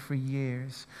scheme for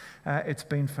years. It's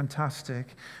been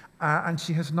fantastic. And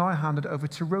she has now handed over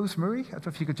to Rosemary. I don't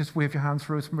know if you could just wave your hands,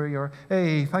 Rosemary, or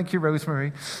hey, thank you,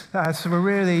 Rosemary. So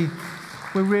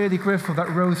we're really grateful that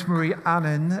Rosemary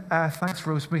Annan, thanks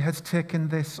Rosemary, has taken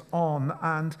this on.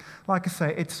 And like I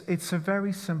say, it's a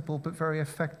very simple but very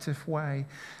effective way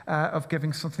of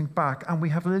giving something back. And we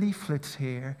have leaflets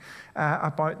here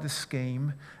about the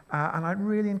scheme. And I'd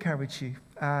really encourage you,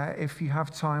 if you have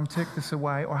time, take this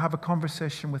away or have a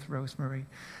conversation with Rosemary.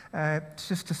 It's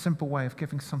just a simple way of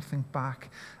giving something back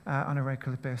on a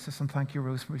regular basis. And thank you,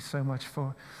 Rosemary, so much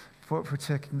for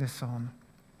taking this on.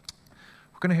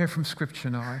 We're going to hear from Scripture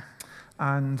now,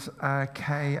 and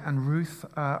Kay and Ruth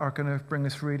are going to bring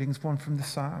us readings, one from the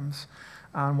Psalms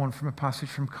and one from a passage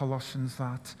from Colossians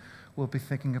that we'll be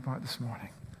thinking about this morning.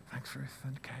 Thanks, Ruth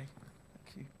and Kay.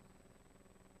 Thank you.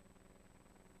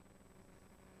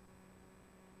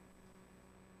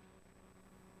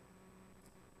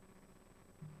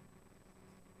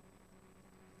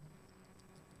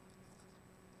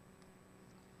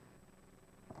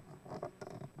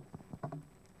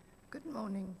 Good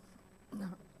morning.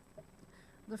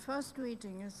 The first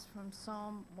reading is from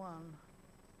Psalm 1.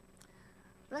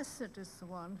 Blessed is the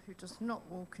one who does not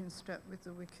walk in step with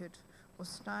the wicked, or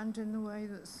stand in the way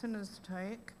that sinners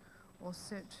take, or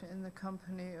sit in the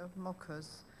company of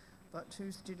mockers, but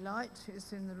whose delight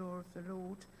is in the law of the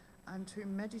Lord, and who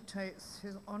meditates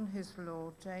on his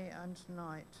law day and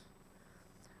night.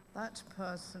 That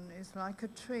person is like a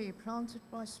tree planted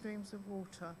by streams of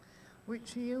water,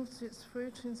 which yields its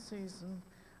fruit in season,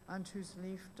 and whose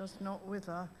leaf does not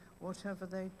wither. Whatever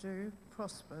they do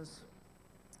prospers.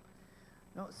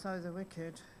 Not so the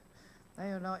wicked.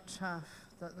 They are like chaff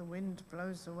that the wind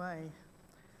blows away.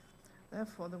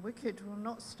 Therefore the wicked will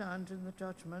not stand in the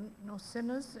judgment, nor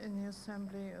sinners in the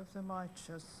assembly of the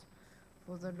righteous.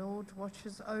 For the Lord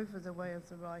watches over the way of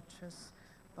the righteous,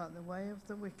 but the way of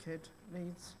the wicked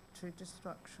leads to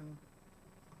destruction.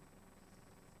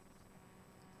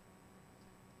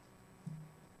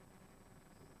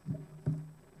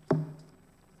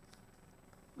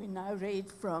 We now read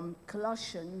from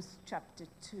Colossians chapter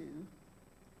 2.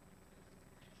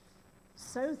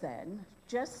 So then,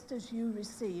 just as you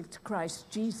received Christ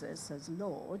Jesus as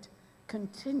Lord,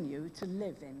 continue to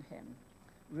live in him,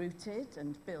 rooted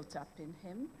and built up in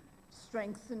him,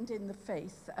 strengthened in the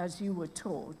faith as you were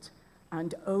taught,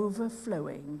 and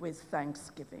overflowing with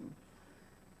thanksgiving.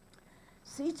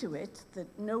 See to it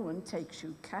that no one takes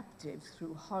you captive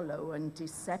through hollow and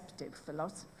deceptive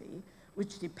philosophy,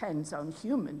 which depends on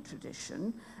human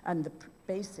tradition and the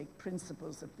basic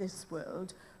principles of this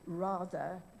world,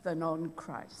 rather than on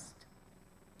Christ.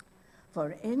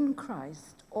 For in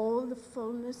Christ all the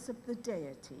fullness of the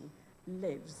deity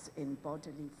lives in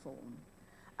bodily form,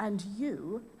 and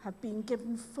you have been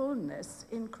given fullness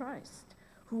in Christ,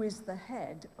 who is the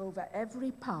head over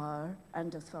every power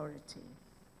and authority.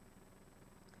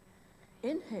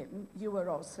 In him you were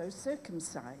also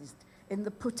circumcised, in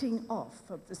the putting off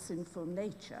of the sinful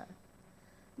nature,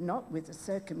 not with the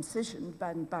circumcision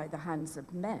done by the hands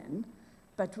of men,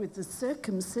 but with the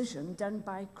circumcision done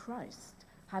by Christ,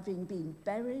 having been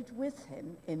buried with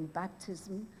him in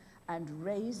baptism and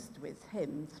raised with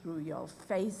him through your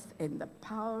faith in the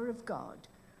power of God,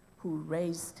 who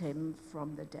raised him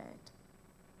from the dead.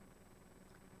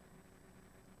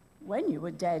 When you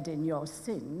were dead in your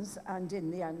sins and in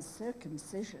the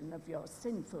uncircumcision of your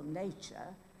sinful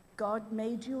nature, God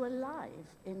made you alive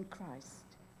in Christ.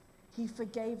 He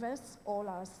forgave us all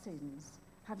our sins,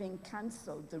 having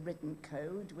cancelled the written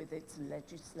code with its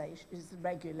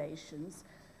regulations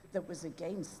that was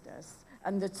against us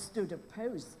and that stood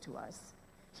opposed to us.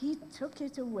 He took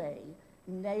it away,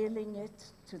 nailing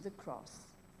it to the cross.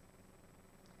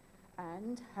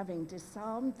 And having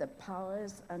disarmed the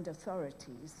powers and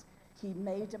authorities, he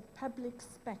made a public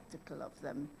spectacle of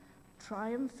them,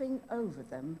 triumphing over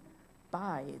them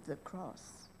by the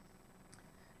cross.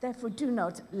 Therefore, do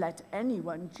not let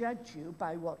anyone judge you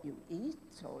by what you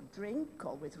eat or drink,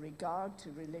 or with regard to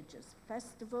religious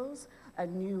festivals, a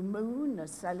new moon, a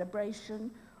celebration,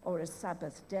 or a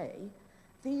Sabbath day.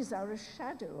 These are a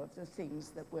shadow of the things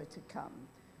that were to come.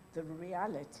 The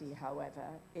reality, however,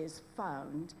 is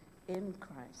found in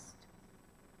Christ.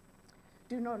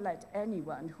 Do not let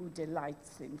anyone who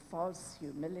delights in false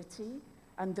humility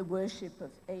and the worship of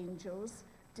angels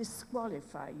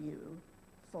disqualify you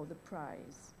for the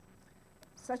prize.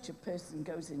 Such a person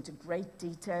goes into great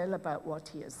detail about what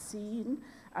he has seen,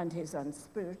 and his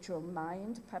unspiritual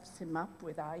mind puffs him up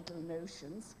with idle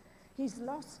notions. He's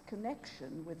lost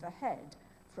connection with the head,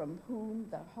 from whom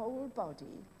the whole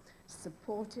body,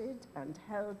 supported and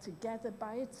held together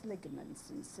by its ligaments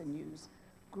and sinews,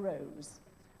 grows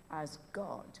as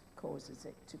God causes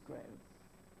it to grow.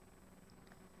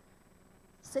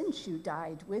 Since you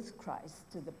died with Christ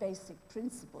to the basic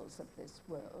principles of this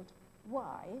world,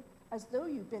 why, as though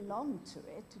you belong to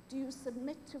it, do you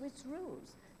submit to its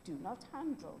rules? Do not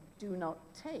handle, do not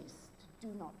taste, do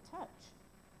not touch.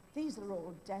 These are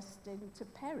all destined to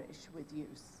perish with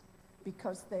use,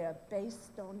 because they are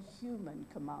based on human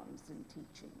commands and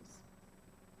teachings.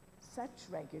 Such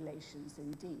regulations,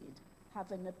 indeed,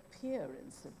 have an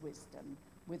appearance of wisdom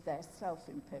with their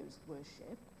self-imposed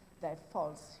worship, their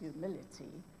false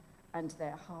humility, and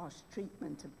their harsh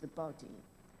treatment of the body,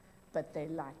 but they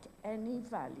lack any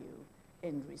value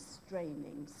in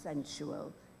restraining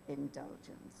sensual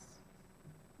indulgence.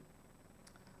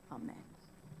 Amen.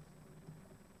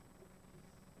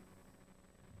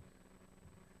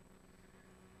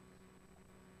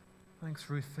 Thanks,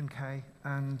 Ruth and Kay,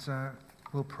 and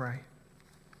we'll pray.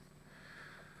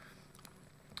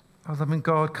 Our loving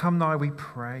God, come now, we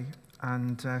pray,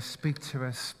 and speak to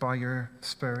us by your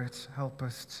Spirit. Help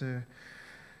us to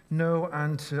know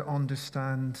and to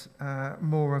understand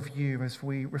more of you as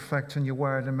we reflect on your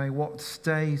word, and may what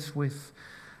stays with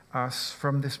us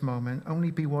from this moment only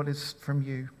be what is from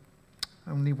you,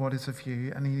 only what is of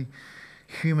you. Any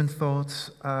human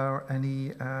thoughts or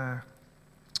any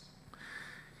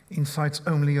insights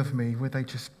only of me, would they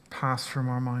just pass from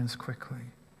our minds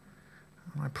quickly?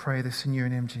 I pray this in your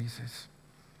name, Jesus.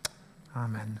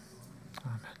 Amen.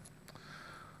 Amen.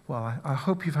 Well, I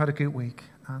hope you've had a good week.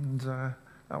 And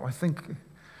I think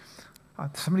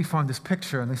somebody found this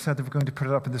picture and they said they were going to put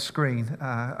it up on the screen.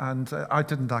 And I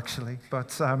didn't actually. But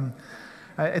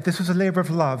this was a labor of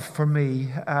love for me.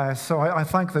 So I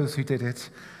thank those who did it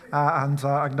and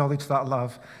acknowledge that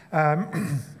love.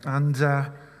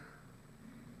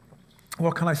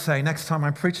 What can I say? Next time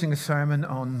I'm preaching a sermon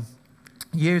on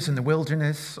years in the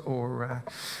wilderness, or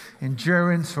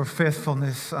endurance, or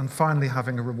faithfulness, and finally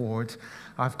having a reward,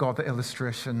 I've got the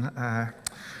illustration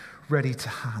ready to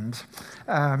hand.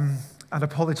 And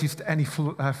apologies to any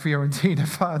Fiorentina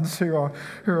fans who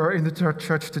are in the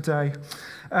church today.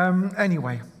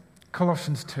 Anyway,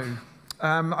 Colossians 2.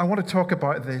 I want to talk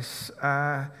about this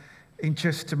in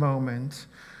just a moment.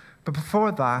 But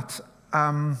before that,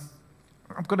 I'm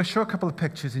going to show a couple of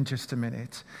pictures in just a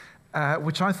minute,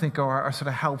 which I think are a sort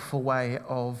of helpful way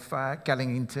of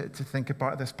getting into to think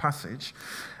about this passage.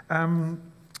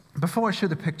 Before I show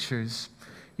the pictures,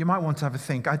 you might want to have a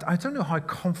think. I don't know how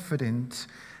confident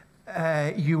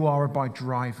you are about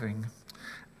driving,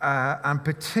 and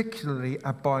particularly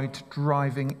about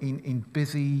driving in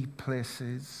busy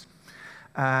places,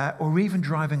 or even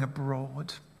driving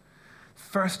abroad.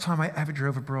 First time I ever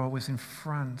drove abroad was in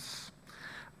France.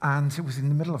 And it was in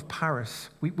the middle of Paris.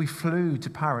 We flew to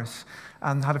Paris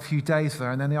and had a few days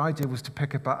there. And then the idea was to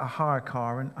pick up a hire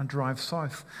car and drive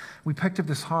south. We picked up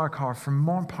this hire car from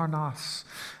Montparnasse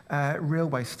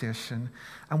railway station.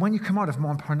 And when you come out of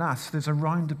Montparnasse, there's a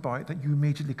roundabout that you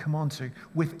immediately come onto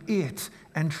with 8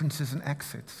 entrances and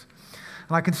exits.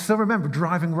 And I can still remember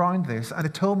driving around this, and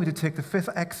it told me to take the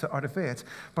 5th exit out of 8,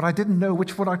 but I didn't know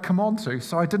which one I'd come onto,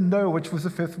 so I didn't know which was the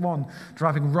 5th one,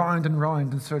 driving round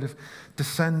and sort of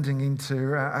descending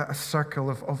into a circle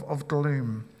of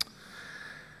gloom.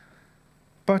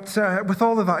 But with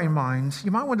all of that in mind,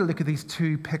 you might want to look at these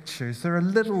 2 pictures. They're a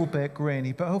little bit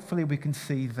grainy, but hopefully we can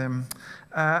see them.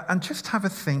 And just have a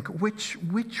think, which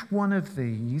one of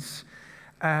these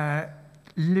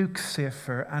looks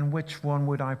safer, and which one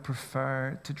would I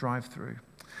prefer to drive through?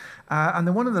 And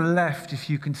the one on the left, if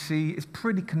you can see, is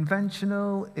pretty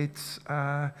conventional. It's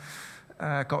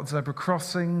got zebra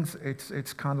crossings.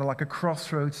 It's kind of like a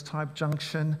crossroads type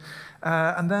junction.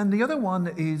 And then the other one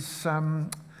is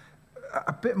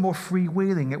a bit more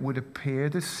freewheeling, it would appear.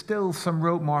 There's still some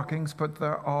road markings, but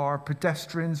there are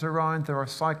pedestrians around, there are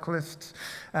cyclists.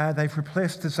 They've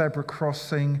replaced the zebra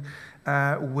crossing.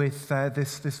 with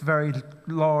this very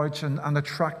large and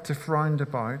attractive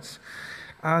roundabout.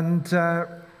 And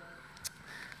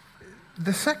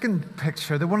the second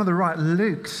picture, the one on the right,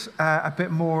 looks a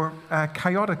bit more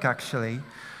chaotic, actually,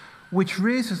 which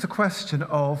raises the question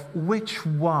of which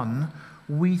one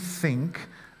we think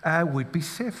would be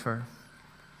safer.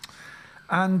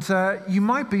 And you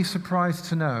might be surprised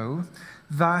to know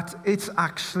that it's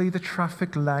actually the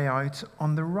traffic layout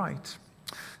on the right.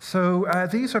 So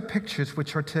these are pictures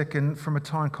which are taken from a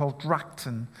town called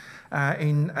Drachten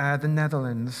in the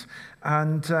Netherlands.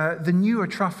 And the newer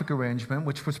traffic arrangement,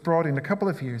 which was brought in a couple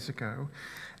of years ago,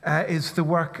 is the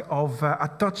work of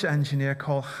a Dutch engineer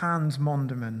called Hans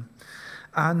Monderman.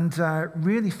 And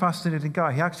really fascinating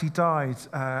guy. He actually died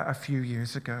a few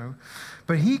years ago.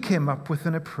 But he came up with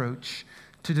an approach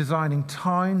to designing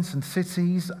towns and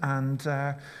cities and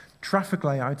traffic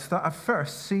layouts that at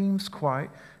first seems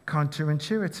quite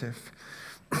counterintuitive.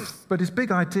 But his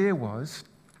big idea was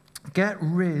get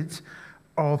rid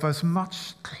of as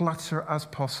much clutter as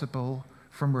possible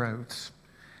from roads.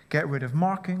 Get rid of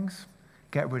markings,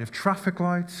 get rid of traffic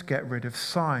lights, get rid of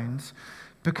signs,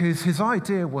 because his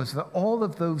idea was that all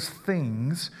of those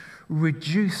things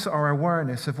reduce our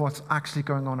awareness of what's actually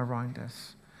going on around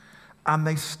us. And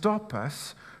they stop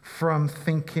us from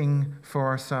thinking for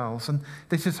ourselves. And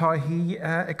this is how he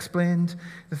explained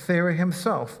the theory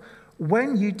himself.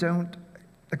 When you don't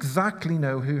exactly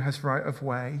know who has right of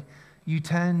way, you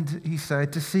tend, he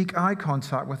said, to seek eye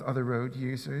contact with other road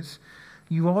users.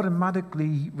 You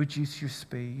automatically reduce your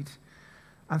speed,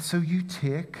 and so you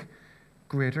take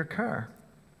greater care.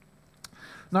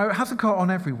 Now, it hasn't caught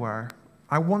on everywhere.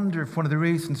 I wonder if one of the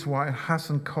reasons why it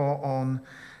hasn't caught on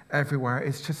everywhere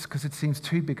is just because it seems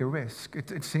too big a risk.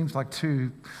 It seems like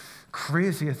too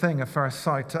crazy a thing at first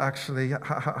sight to actually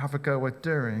have a go at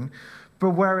doing.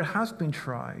 But where it has been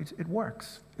tried, it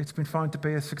works. It's been found to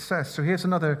be a success. So here's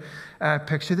another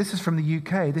picture. This is from the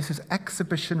UK. This is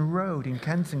Exhibition Road in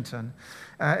Kensington,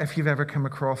 if you've ever come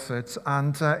across it.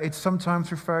 And it's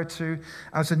sometimes referred to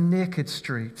as a naked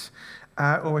street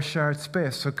or a shared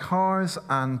space. So cars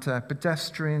and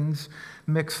pedestrians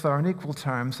mix there in equal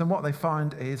terms. And what they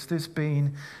found is there's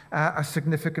been a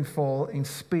significant fall in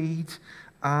speed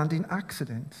and in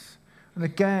accidents. And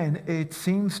again, it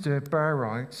seems to bear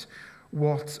out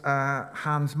what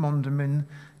Hans Monderman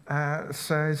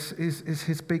says is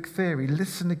his big theory.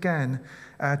 Listen again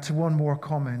to one more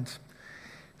comment.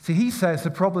 See, he says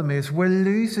the problem is we're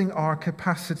losing our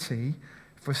capacity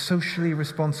for socially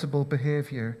responsible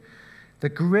behavior. The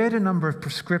greater number of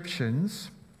prescriptions,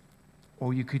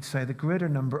 or you could say the greater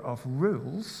number of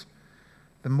rules,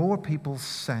 the more people's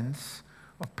sense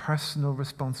of personal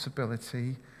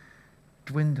responsibility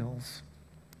dwindles.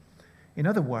 In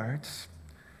other words,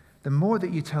 the more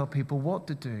that you tell people what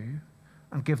to do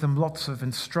and give them lots of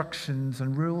instructions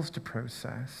and rules to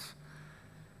process,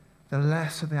 the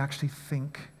less that they actually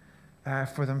think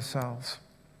for themselves.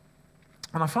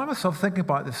 And I found myself thinking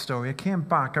about this story. I came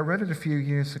back, I read it a few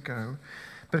years ago,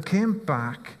 but it came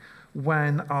back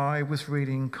when I was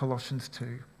reading Colossians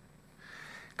 2.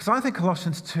 Because I think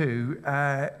Colossians 2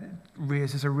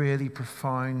 raises a really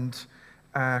profound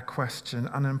question,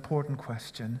 an important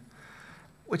question,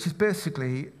 which is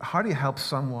basically, how do you help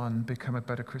someone become a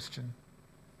better Christian?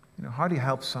 You know, how do you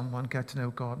help someone get to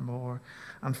know God more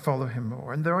and follow him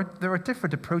more? And there are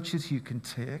different approaches you can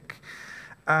take.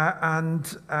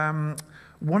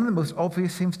 One of the most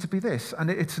obvious seems to be this,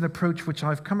 and it's an approach which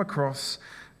I've come across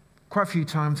quite a few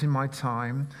times in my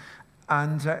time,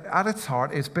 and at its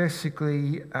heart is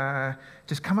basically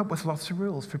just come up with lots of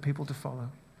rules for people to follow.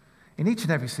 In each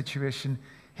and every situation,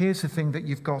 here's the thing that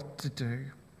you've got to do,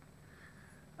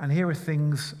 and here are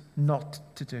things not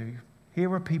to do.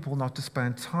 Here are people not to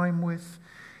spend time with.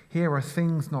 Here are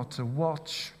things not to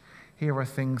watch. Here are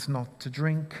things not to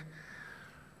drink.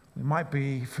 We might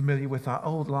be familiar with that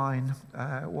old line.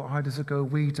 How does it go?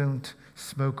 We don't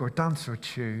smoke or dance or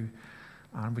chew,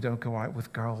 and we don't go out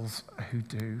with girls who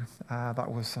do.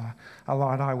 That was a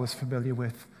line I was familiar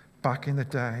with back in the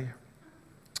day.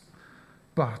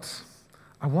 But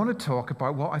I want to talk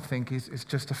about what I think is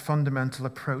just a fundamental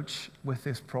approach with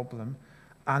this problem.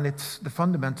 And it's the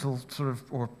fundamental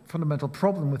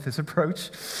problem with this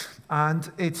approach.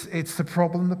 And it's the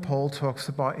problem that Paul talks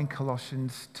about in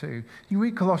Colossians 2. You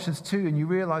read Colossians 2 and you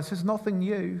realize there's nothing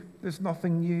new. There's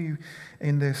nothing new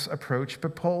in this approach.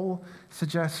 But Paul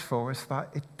suggests for us that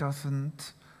it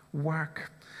doesn't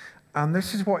work. And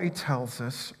this is what he tells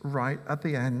us right at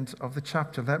the end of the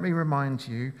chapter. Let me remind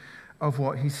you of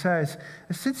what he says.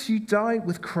 Since you died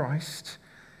with Christ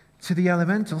to the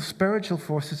elemental spiritual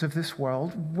forces of this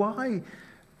world, why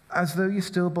as though you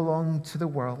still belong to the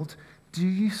world, do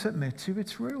you submit to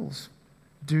its rules?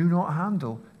 Do not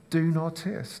handle, do not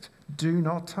taste, do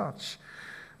not touch.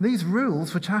 These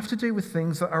rules, which have to do with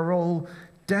things that are all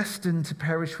destined to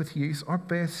perish with use, are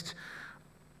based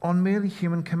on merely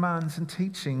human commands and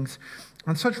teachings.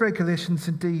 And such regulations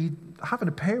indeed have an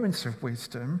appearance of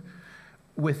wisdom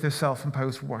with their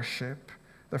self-imposed worship,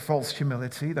 their false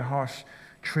humility, their harsh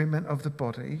treatment of the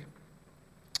body,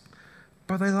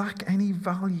 but they lack any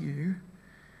value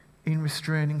in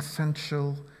restraining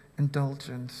sensual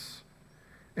indulgence.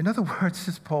 In other words,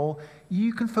 says Paul,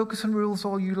 you can focus on rules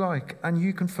all you like, and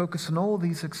you can focus on all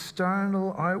these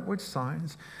external, outward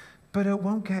signs, but it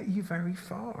won't get you very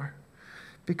far,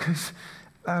 because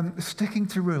sticking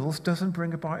to rules doesn't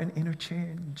bring about an inner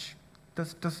change,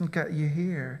 doesn't get you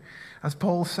here. As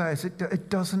Paul says, it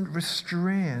doesn't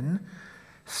restrain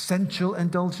sensual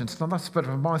indulgence. Now, that's a bit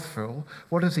of a mouthful.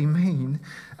 What does he mean?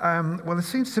 Well, it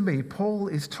seems to me Paul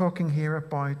is talking here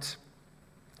about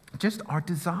just our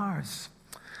desires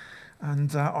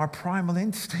and our primal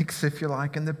instincts, if you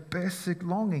like, and the basic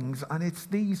longings. And it's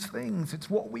these things. It's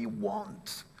what we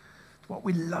want. It's what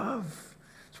we love.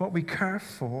 It's what we care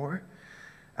for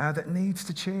that needs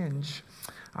to change.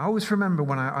 I always remember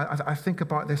when I think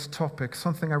about this topic,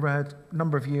 something I read a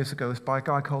number of years ago is by a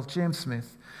guy called James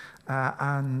Smith,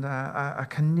 and a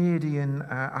Canadian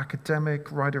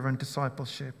academic writer on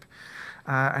discipleship.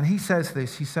 And he says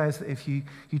this, he says that if you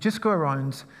just go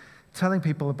around telling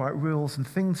people about rules and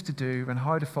things to do and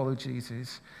how to follow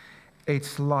Jesus,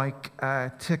 it's like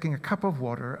taking a cup of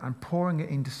water and pouring it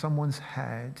into someone's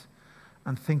head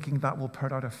and thinking that will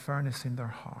put out a furnace in their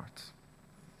heart.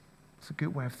 It's a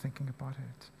good way of thinking about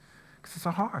it. Because it's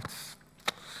our hearts.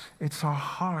 It's our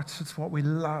hearts. It's what we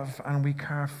love and we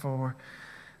care for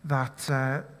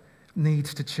that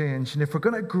needs to change. And if we're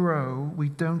going to grow, we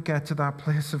don't get to that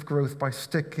place of growth by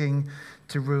sticking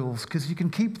to rules, because you can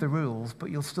keep the rules,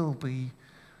 but you'll still be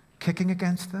kicking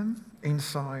against them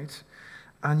inside,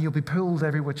 and you'll be pulled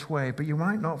every which way, but you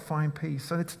might not find peace,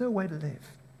 and it's no way to live.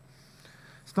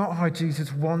 It's not how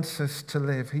Jesus wants us to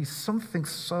live. He's something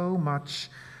so much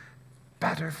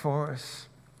better for us.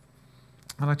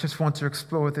 And I just want to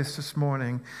explore this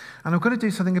morning. And I'm going to do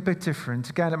something a bit different.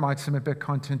 Again, it might seem a bit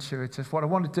counterintuitive. What I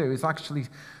want to do is actually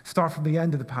start from the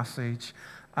end of the passage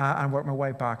and work my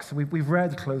way back. So we've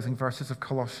read the closing verses of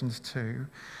Colossians 2.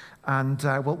 And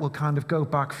we'll kind of go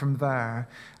back from there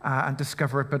and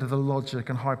discover a bit of the logic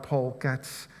and how Paul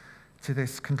gets to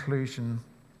this conclusion.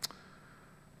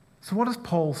 So what does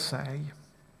Paul say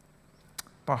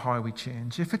about how we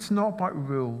change? If it's not about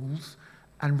rules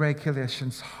and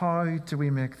regulations, how do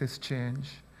we make this change?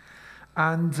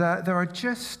 And there are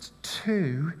just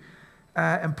two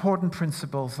important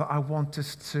principles that I want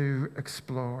us to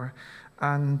explore.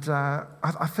 And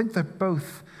I think they're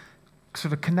both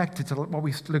sort of connected to what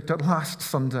we looked at last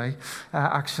Sunday,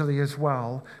 actually, as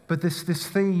well. But this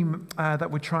theme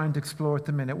that we're trying to explore at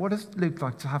the minute, what does it look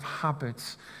like to have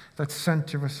habits that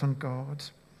center us on God?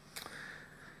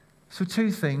 So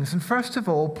two things. And first of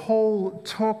all, Paul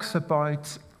talks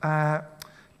about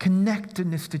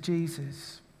connectedness to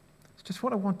Jesus. It's just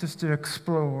what I want us to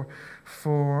explore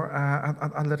for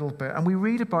a little bit. And we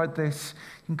read about this.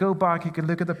 You can go back, you can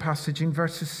look at the passage in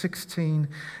verses 16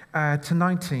 to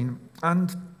 19.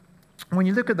 And when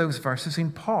you look at those verses, in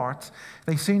part,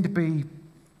 they seem to be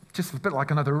just a bit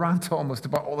like another rant almost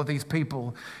about all of these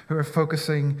people who are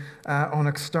focusing on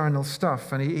external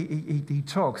stuff. And he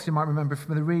talks, you might remember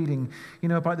from the reading,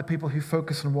 about the people who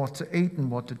focus on what to eat and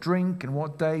what to drink and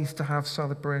what days to have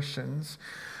celebrations.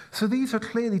 So these are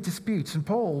clearly disputes, and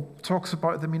Paul talks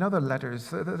about them in other letters.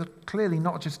 They're clearly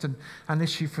not just an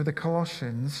issue for the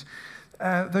Colossians.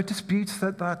 They're disputes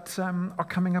that are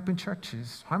coming up in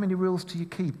churches. How many rules do you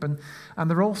keep? And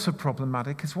they're also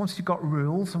problematic because once you've got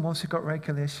rules and once you've got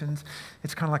regulations,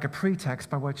 it's kind of like a pretext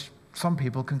by which some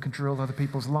people can control other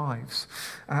people's lives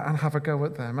and have a go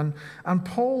at them. And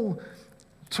Paul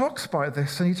talks about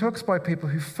this, and he talks about people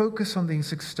who focus on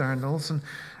these externals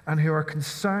and who are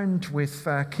concerned with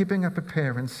keeping up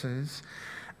appearances.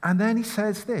 And then he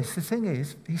says this. The thing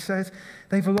is, he says,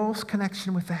 they've lost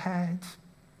connection with the head.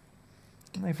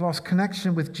 They've lost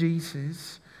connection with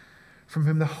Jesus, from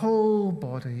whom the whole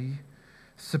body,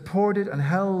 supported and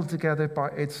held together by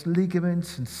its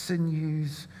ligaments and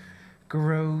sinews,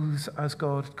 grows as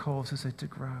God causes it to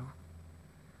grow.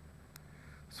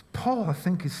 So Paul, I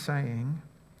think, is saying,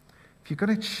 if you're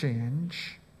going to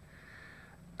change,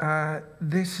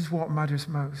 this is what matters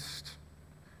most.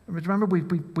 Remember,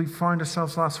 we found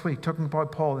ourselves last week talking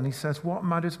about Paul, and he says what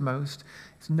matters most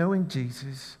is knowing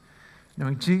Jesus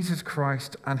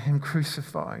Christ and him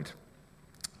crucified.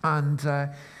 And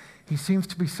He seems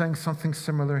to be saying something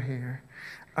similar here.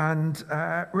 And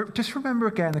just remember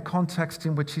again the context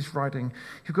in which he's writing.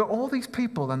 You've got all these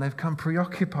people and they've come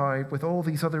preoccupied with all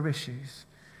these other issues.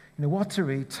 You know, what to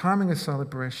eat, timing of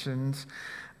celebrations.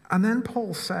 And then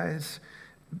Paul says,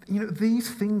 you know, these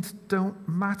things don't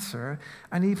matter.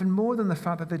 And even more than the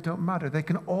fact that they don't matter, they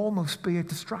can almost be a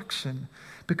distraction.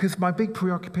 Because my big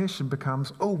preoccupation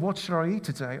becomes, oh, what should I eat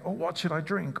today? Or what should I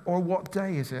drink? Or what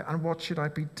day is it? And what should I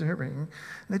be doing?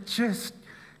 And it just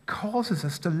causes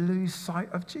us to lose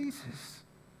sight of Jesus.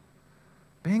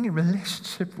 Being in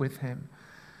relationship with him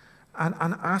and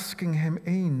asking him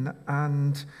in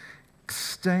and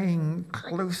staying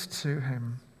close to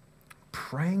him,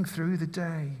 praying through the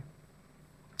day.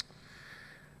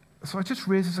 So it just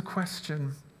raises a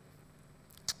question.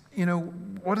 You know,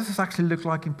 what does this actually look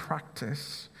like in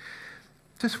practice?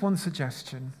 Just one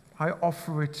suggestion. I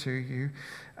offer it to you.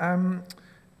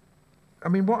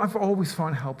 What I've always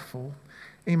found helpful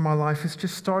in my life is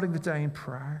just starting the day in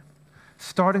prayer.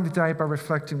 Starting the day by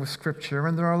reflecting with Scripture.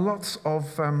 And there are lots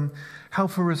of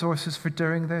helpful resources for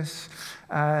doing this.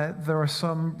 There are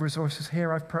some resources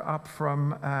here I've put up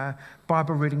from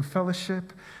Bible Reading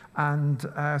Fellowship and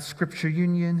Scripture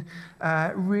Union.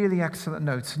 Really excellent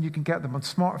notes. And you can get them on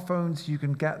smartphones. You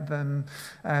can get them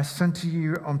sent to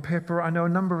you on paper. I know a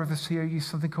number of us here use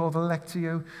something called the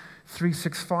Lectio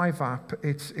 365 app.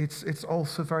 It's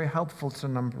also very helpful to a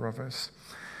number of us.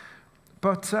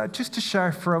 But just to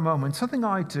share for a moment, something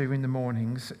I do in the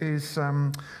mornings is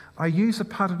I use a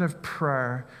pattern of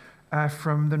prayer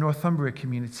from the Northumbria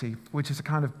community, which is a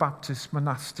kind of Baptist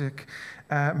monastic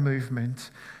movement.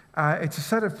 It's a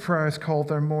set of prayers called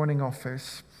their morning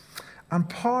office. And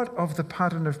part of the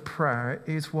pattern of prayer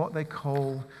is what they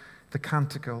call the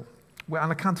canticle.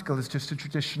 And a canticle is just a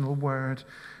traditional word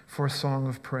for a song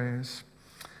of praise.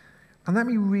 And let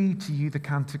me read to you the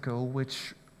canticle,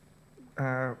 which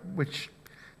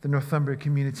the Northumbria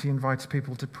community invites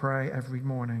people to pray every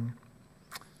morning.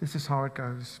 This is how it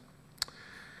goes.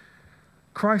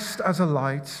 Christ as a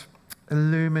light,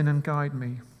 illumine and guide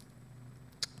me.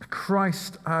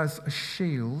 Christ as a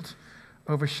shield,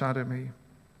 overshadow me.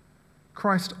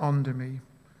 Christ under me,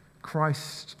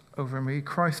 Christ over me,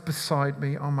 Christ beside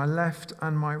me, on my left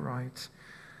and my right.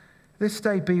 This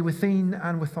day be within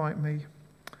and without me,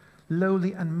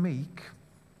 lowly and meek,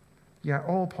 yet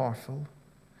all-powerful,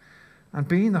 and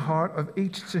be in the heart of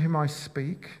each to whom I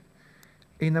speak,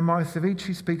 in the mouth of each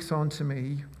who speaks unto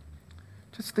me.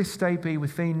 Just this day be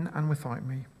within and without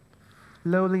me,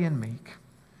 lowly and meek,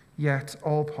 yet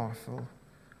all-powerful.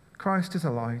 Christ as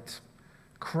a light,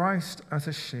 Christ as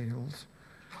a shield,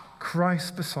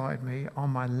 Christ beside me,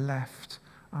 on my left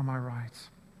and my right.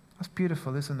 That's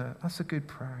beautiful, isn't it? That's a good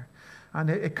prayer. And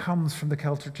it comes from the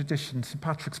Celtic tradition. St.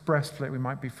 Patrick's breastplate, we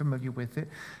might be familiar with it,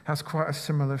 has quite a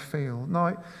similar feel.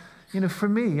 Now, you know, for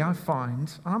me, I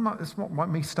find, it's not like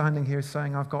me standing here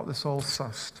saying I've got this all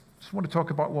sussed. I just want to talk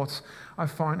about what I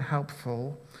find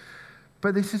helpful.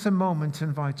 But this is a moment to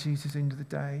invite Jesus into the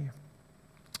day.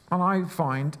 And I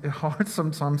find it hard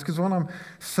sometimes because when I'm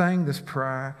saying this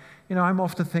prayer, you know, I'm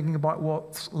often thinking about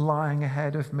what's lying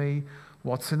ahead of me,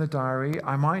 what's in the diary.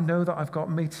 I might know that I've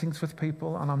got meetings with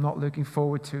people and I'm not looking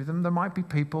forward to them. There might be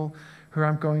people who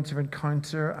I'm going to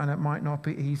encounter and it might not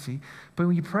be easy. But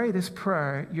when you pray this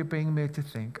prayer, you're being made to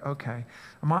think, okay,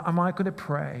 am I going to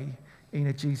pray in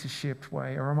a Jesus-shaped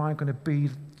way, or am I going to be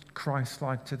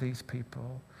Christ-like to these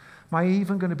people? Am I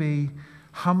even going to be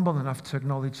humble enough to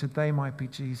acknowledge that they might be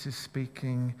Jesus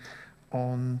speaking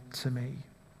on to me?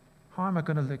 How am I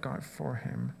going to look out for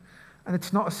him? And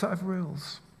it's not a set of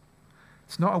rules.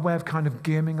 It's not a way of kind of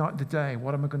gaming out the day.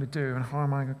 What am I going to do and how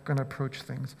am I going to approach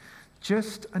things?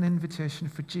 Just an invitation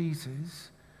for Jesus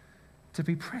to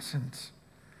be present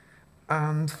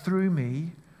and through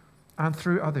me and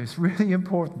through others. Really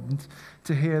important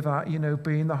to hear that, you know,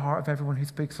 be in the heart of everyone who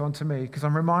speaks unto me, because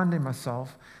I'm reminding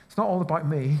myself it's not all about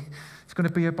me. It's going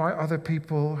to be about other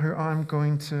people who I'm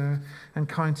going to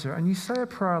encounter. And you say a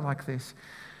prayer like this,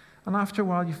 and after a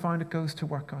while you find it goes to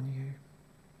work on you.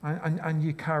 And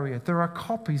you carry it. There are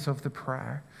copies of the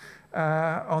prayer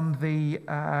on the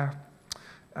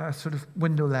sort of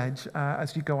window ledge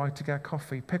as you go out to get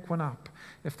coffee. Pick one up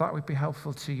if that would be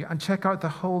helpful to you. And check out the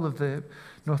whole of the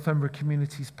Northumbria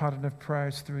community's pattern of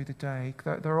prayers through the day.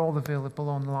 They're all available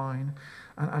online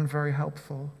and very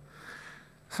helpful.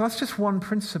 So that's just one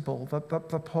principle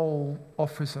that Paul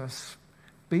offers us.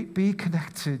 Be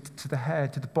connected to the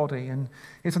head, to the body. And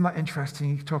isn't that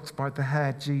interesting? He talks about the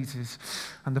head, Jesus,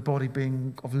 and the body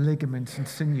being of ligaments and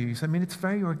sinews. I mean, it's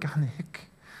very organic.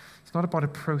 It's not about a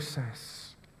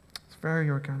process. It's very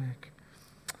organic.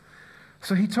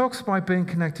 So he talks about being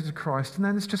connected to Christ, and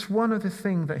then there's just one other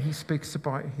thing that he speaks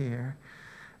about here,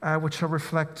 which I'll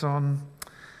reflect on,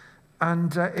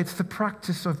 and it's the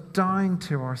practice of dying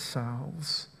to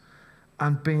ourselves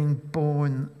and being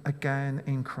born again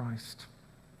in Christ.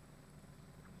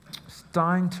 It's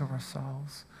dying to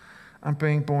ourselves and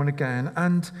being born again.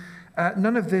 And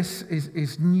none of this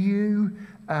is new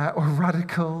or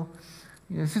radical.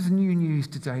 This is new news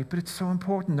today, but it's so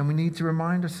important, and we need to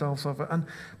remind ourselves of it. And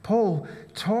Paul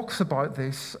talks about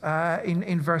this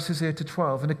in verses 8 to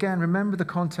 12. And again, remember the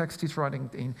context he's writing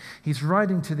in. He's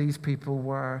writing to these people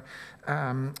where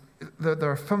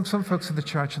there are some folks in the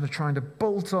church, and they're trying to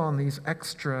bolt on these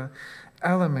extra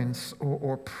elements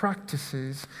or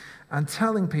practices and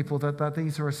telling people that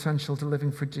these are essential to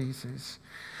living for Jesus.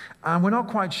 And we're not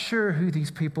quite sure who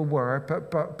these people were,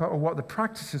 or what the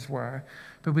practices were,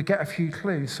 but we get a few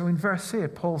clues. So in verse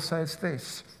 8, Paul says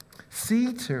this: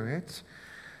 "See to it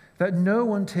that no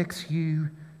one takes you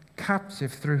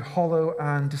captive through hollow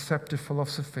and deceptive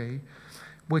philosophy,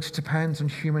 which depends on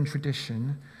human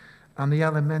tradition and the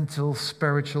elemental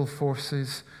spiritual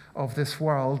forces of this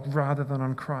world rather than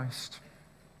on Christ."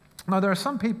 Now, there are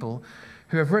some people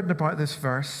who have written about this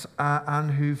verse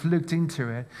and who've looked into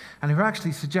it and who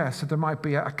actually suggest that there might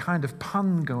be a kind of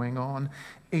pun going on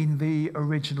in the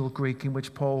original Greek in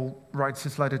which Paul writes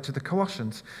his letter to the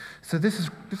Colossians. So this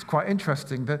is quite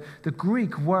interesting. The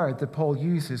Greek word that Paul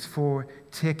uses for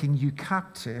taking you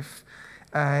captive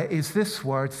is this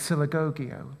word,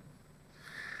 synagogio.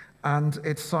 And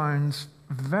it sounds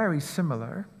very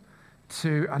similar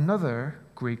to another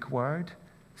Greek word,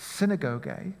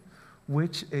 synagoge,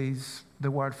 which is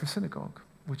the word for synagogue,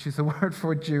 which is the word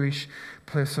for a Jewish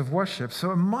place of worship.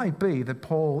 So it might be that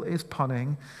Paul is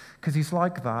punning because he's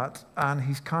like that, and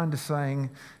he's kind of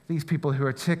saying these people who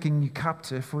are taking you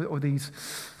captive, or these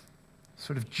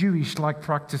sort of Jewish-like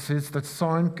practices that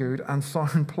sound good and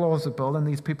sound plausible, and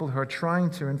these people who are trying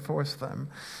to enforce them,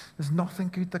 there's nothing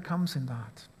good that comes in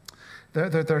that.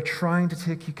 They're trying to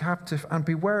take you captive, and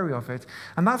be wary of it.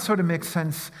 And that sort of makes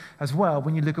sense as well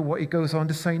when you look at what he goes on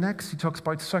to say next. He talks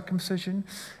about circumcision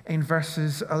in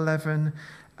verses 11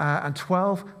 and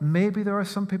 12. Maybe there are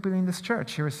some people in this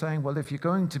church who are saying, well, if you're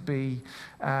going to be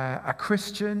a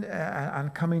Christian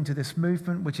and come into this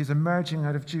movement which is emerging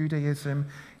out of Judaism,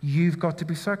 you've got to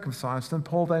be circumcised. And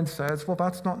Paul then says, well,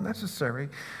 that's not necessary,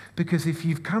 because if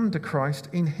you've come to Christ,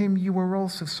 in him you were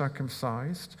also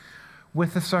circumcised,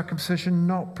 with the circumcision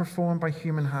not performed by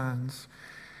human hands.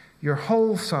 Your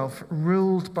whole self,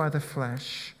 ruled by the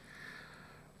flesh,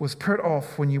 was put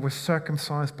off when you were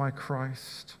circumcised by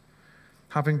Christ,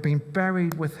 having been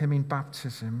buried with him in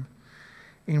baptism,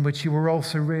 in which you were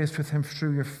also raised with him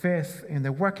through your faith in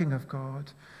the working of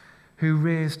God, who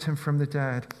raised him from the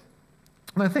dead.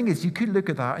 And the thing is, you could look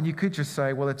at that and you could just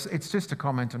say, well, it's just a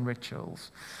comment on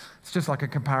rituals. It's just like a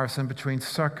comparison between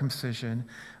circumcision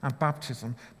and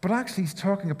baptism. But actually, he's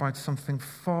talking about something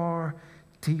far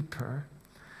deeper.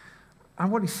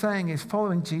 And what he's saying is,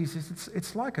 following Jesus,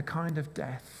 it's like a kind of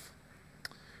death.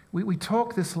 We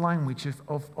talk this language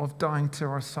of dying to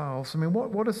ourselves. I mean,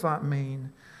 what does that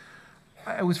mean?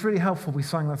 It was really helpful we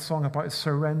sang that song about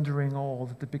surrendering all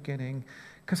at the beginning,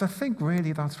 because I think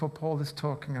really that's what Paul is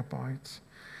talking about.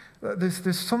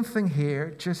 There's something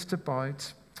here just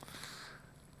about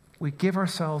we give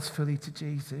ourselves fully to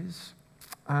Jesus,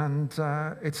 and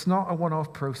it's not a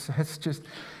one-off process. Just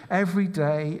every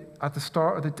day, at the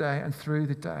start of the day and through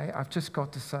the day, I've just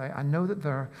got to say, I know that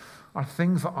there are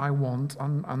things that I want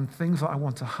and things that I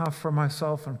want to have for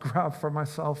myself and grab for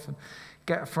myself and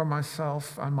get for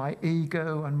myself, and my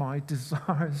ego and my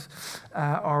desires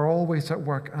are always at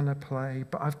work and at play.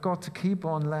 But I've got to keep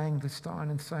on laying this down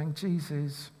and saying,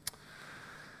 Jesus,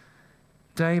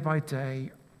 day by day,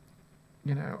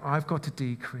 you know, I've got to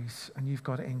decrease and you've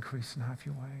got to increase and have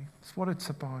your way. It's what it's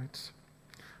about.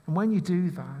 And when you do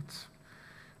that,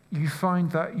 you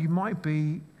find that you might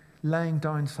be laying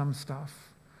down some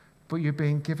stuff, but you're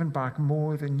being given back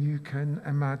more than you can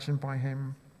imagine by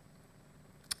him.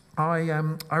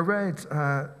 I read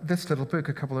this little book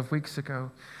a couple of weeks ago,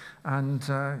 and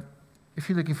if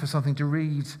you're looking for something to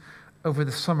read over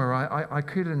the summer, I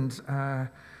couldn't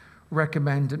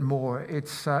recommend it more.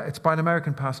 It's by an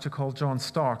American pastor called John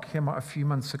Stark. Came out a few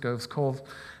months ago. It's called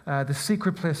The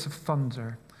Secret Place of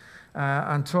Thunder,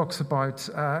 and talks about,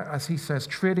 as he says,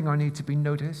 trading our need to be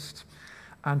noticed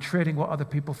and trading what other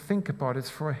people think about us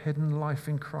for a hidden life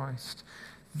in Christ.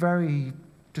 Very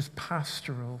just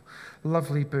pastoral,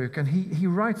 lovely book. And he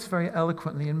writes very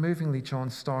eloquently and movingly, John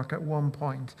Stark, at one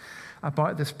point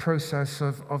about this process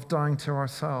of dying to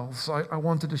ourselves. I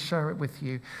wanted to share it with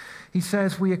you. He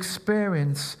says, we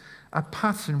experience a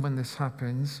pattern when this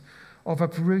happens of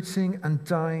uprooting and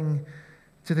dying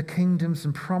to the kingdoms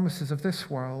and promises of this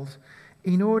world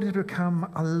in order to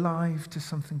become alive to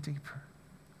something deeper.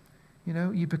 You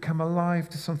know, you become alive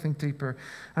to something deeper.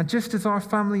 And just as our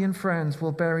family and friends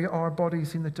will bury our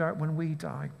bodies in the dirt when we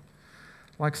die,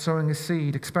 like sowing a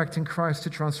seed, expecting Christ to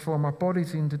transform our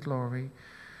bodies into glory,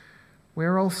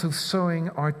 we're also sowing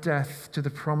our death to the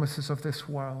promises of this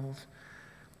world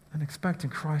and expecting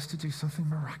Christ to do something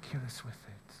miraculous with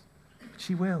it, which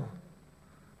he will,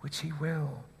 which he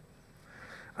will.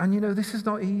 And you know, this is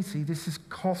not easy. This is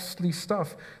costly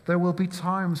stuff. There will be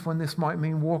times when this might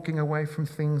mean walking away from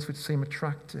things which seem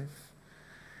attractive.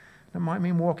 It might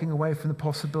mean walking away from the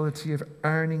possibility of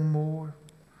earning more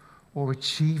or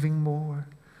achieving more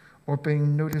or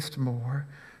being noticed more.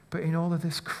 But in all of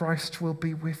this, Christ will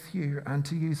be with you. And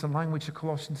to use the language of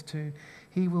Colossians 2,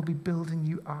 he will be building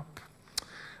you up.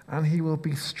 And he will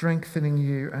be strengthening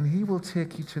you. And he will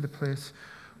take you to the place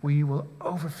where you will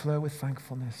overflow with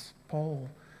thankfulness. Paul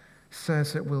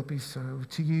says it will be so.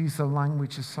 To use the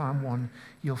language of Psalm 1,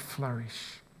 you'll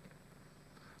flourish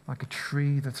like a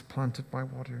tree that's planted by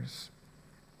waters.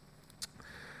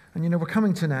 And you know, we're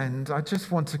coming to an end. I just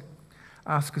want to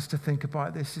ask us to think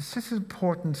about this. This is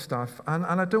important stuff, and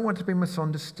I don't want to be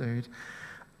misunderstood.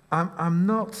 I'm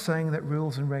not saying that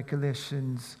rules and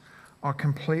regulations are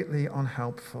completely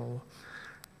unhelpful.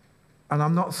 And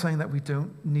I'm not saying that we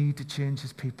don't need to change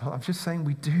as people. I'm just saying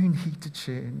we do need to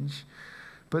change.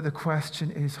 But the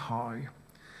question is how.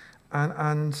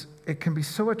 And it can be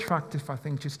so attractive, I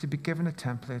think, just to be given a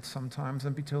template sometimes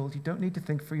and be told you don't need to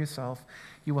think for yourself.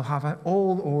 You will have it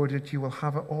all ordered. You will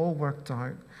have it all worked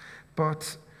out.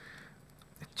 But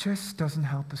it just doesn't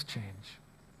help us change.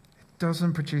 It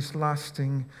doesn't produce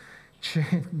lasting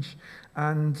change.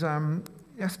 And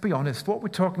let's be honest, what we're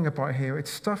talking about here,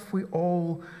 it's stuff we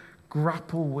all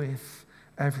grapple with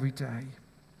every day.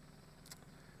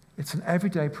 It's an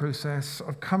everyday process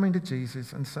of coming to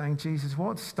Jesus and saying, Jesus,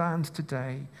 what stands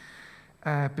today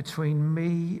between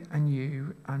me and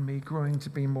you and me growing to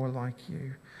be more like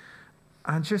you?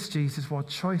 And just, Jesus, what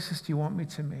choices do you want me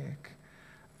to make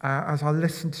as I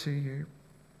listen to you?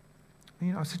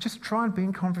 You know, so just try and be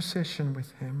in conversation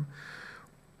with him.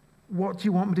 What do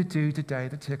you want me to do today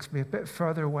that takes me a bit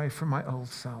further away from my old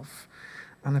self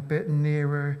and a bit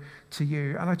nearer to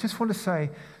you? And I just want to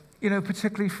say, you know,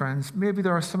 particularly friends, maybe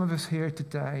there are some of us here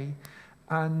today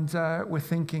and we're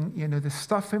thinking, you know, there's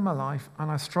stuff in my life and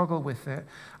I struggle with it.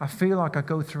 I feel like I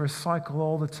go through a cycle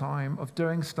all the time of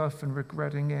doing stuff and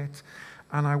regretting it,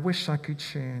 and I wish I could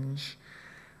change.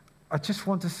 I just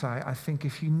want to say, I think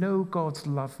if you know God's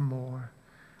love more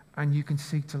and you can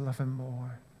seek to love him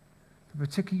more,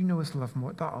 particularly you know his love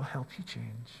more, that'll help you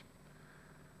change.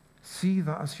 See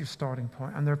that as your starting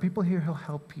point. And there are people here who'll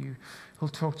help you, who'll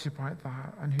talk to you about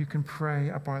that, and who can pray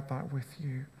about that with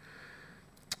you.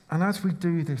 And as we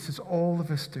do this, as all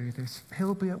of us do this,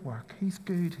 he'll be at work. He's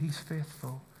good. He's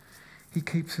faithful. He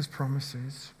keeps his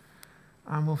promises.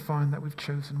 And we'll find that we've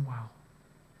chosen well.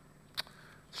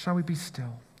 Shall we be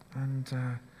still and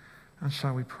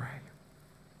shall we pray?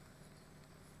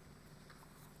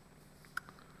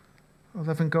 Oh,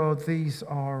 loving God, these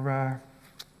are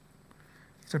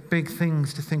big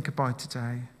things to think about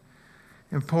today,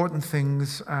 important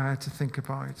things to think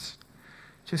about.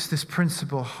 Just this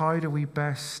principle, how do we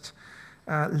best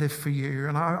live for you?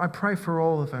 And I pray for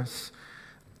all of us,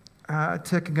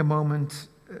 taking a moment,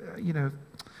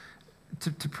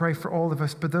 to pray for all of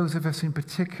us, but those of us in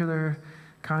particular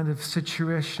kind of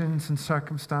situations and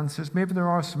circumstances. Maybe there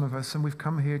are some of us, and we've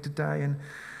come here today, and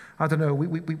I don't know,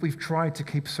 we've tried to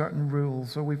keep certain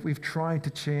rules, or we've tried to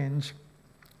change.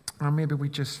 Or maybe we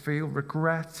just feel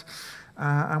regret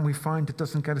and we find it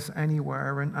doesn't get us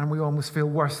anywhere, and we almost feel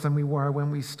worse than we were when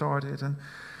we started. And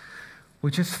we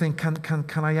just think,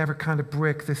 can I ever kind of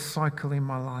break this cycle in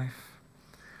my life?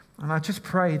 And I just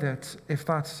pray that if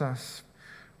that's us,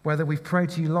 whether we've prayed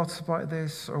to you lots about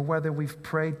this or whether we've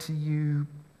prayed to you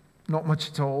not much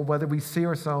at all, whether we see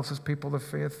ourselves as people of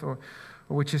faith or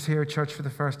we're just here at church for the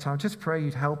first time, just pray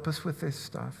you'd help us with this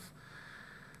stuff.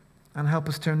 And help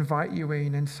us to invite you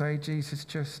in and say, Jesus,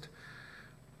 just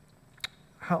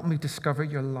help me discover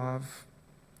your love,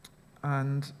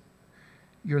 and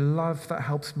your love that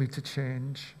helps me to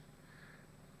change,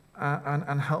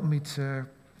 and help me to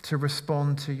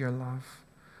respond to your love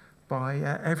by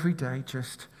every day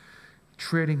just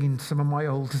trading in some of my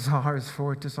old desires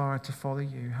for a desire to follow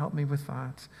you. Help me with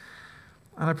that.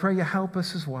 And I pray you help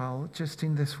us as well just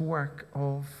in this work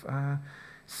of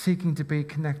seeking to be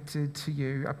connected to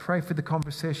you. I pray for the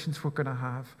conversations we're going to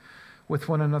have with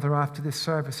one another after this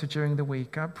service or during the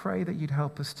week. I pray that you'd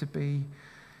help us to be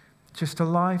just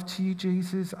alive to you,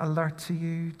 Jesus, alert to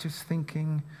you, just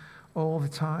thinking all the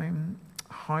time,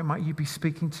 how might you be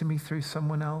speaking to me through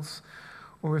someone else?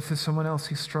 Or if there's someone else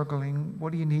who's struggling,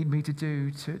 what do you need me to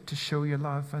do to show your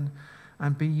love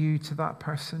and be you to that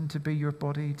person, to be your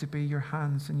body, to be your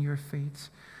hands and your feet,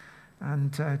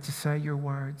 and to say your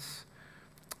words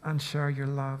and share your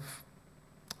love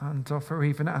and offer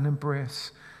even an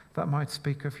embrace that might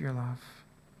speak of your love.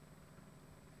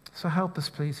 So help us,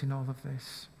 please, in all of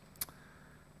this.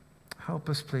 Help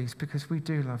us, please, because we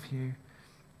do love you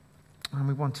and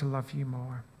we want to love you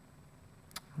more.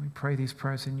 And we pray these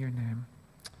prayers in your name.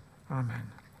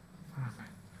 Amen. Amen.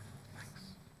 Thanks.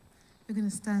 We're going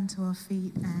to stand to our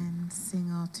feet and sing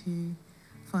our 2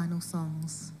 final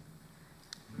songs.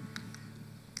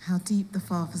 How deep the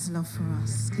Father's love for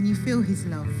us. Can you feel his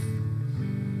love?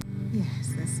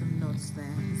 Yes, there's some nods there.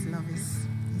 His love is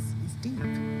deep,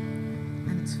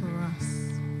 and it's for us.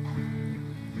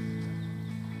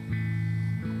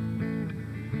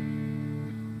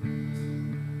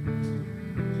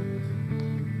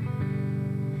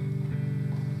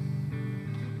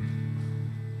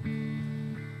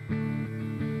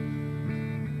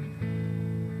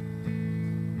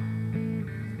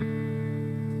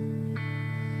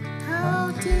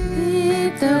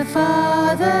 The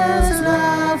Father's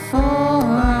love for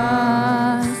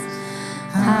us,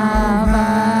 how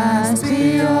vast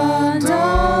beyond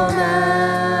all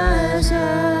measure,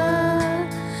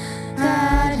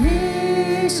 that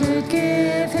he should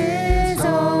give his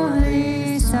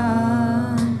only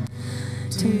Son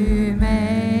to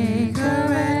make a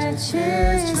wretch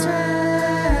his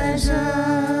treasure.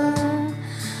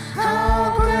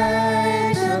 How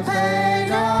great the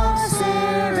pain of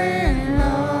searing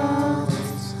love!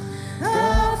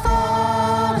 The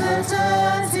Father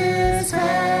turns his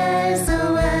face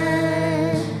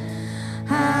away,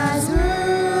 has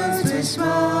wounds which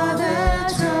more than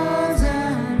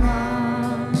chosen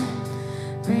one,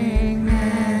 bring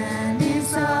many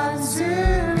sons to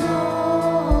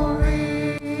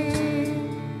glory.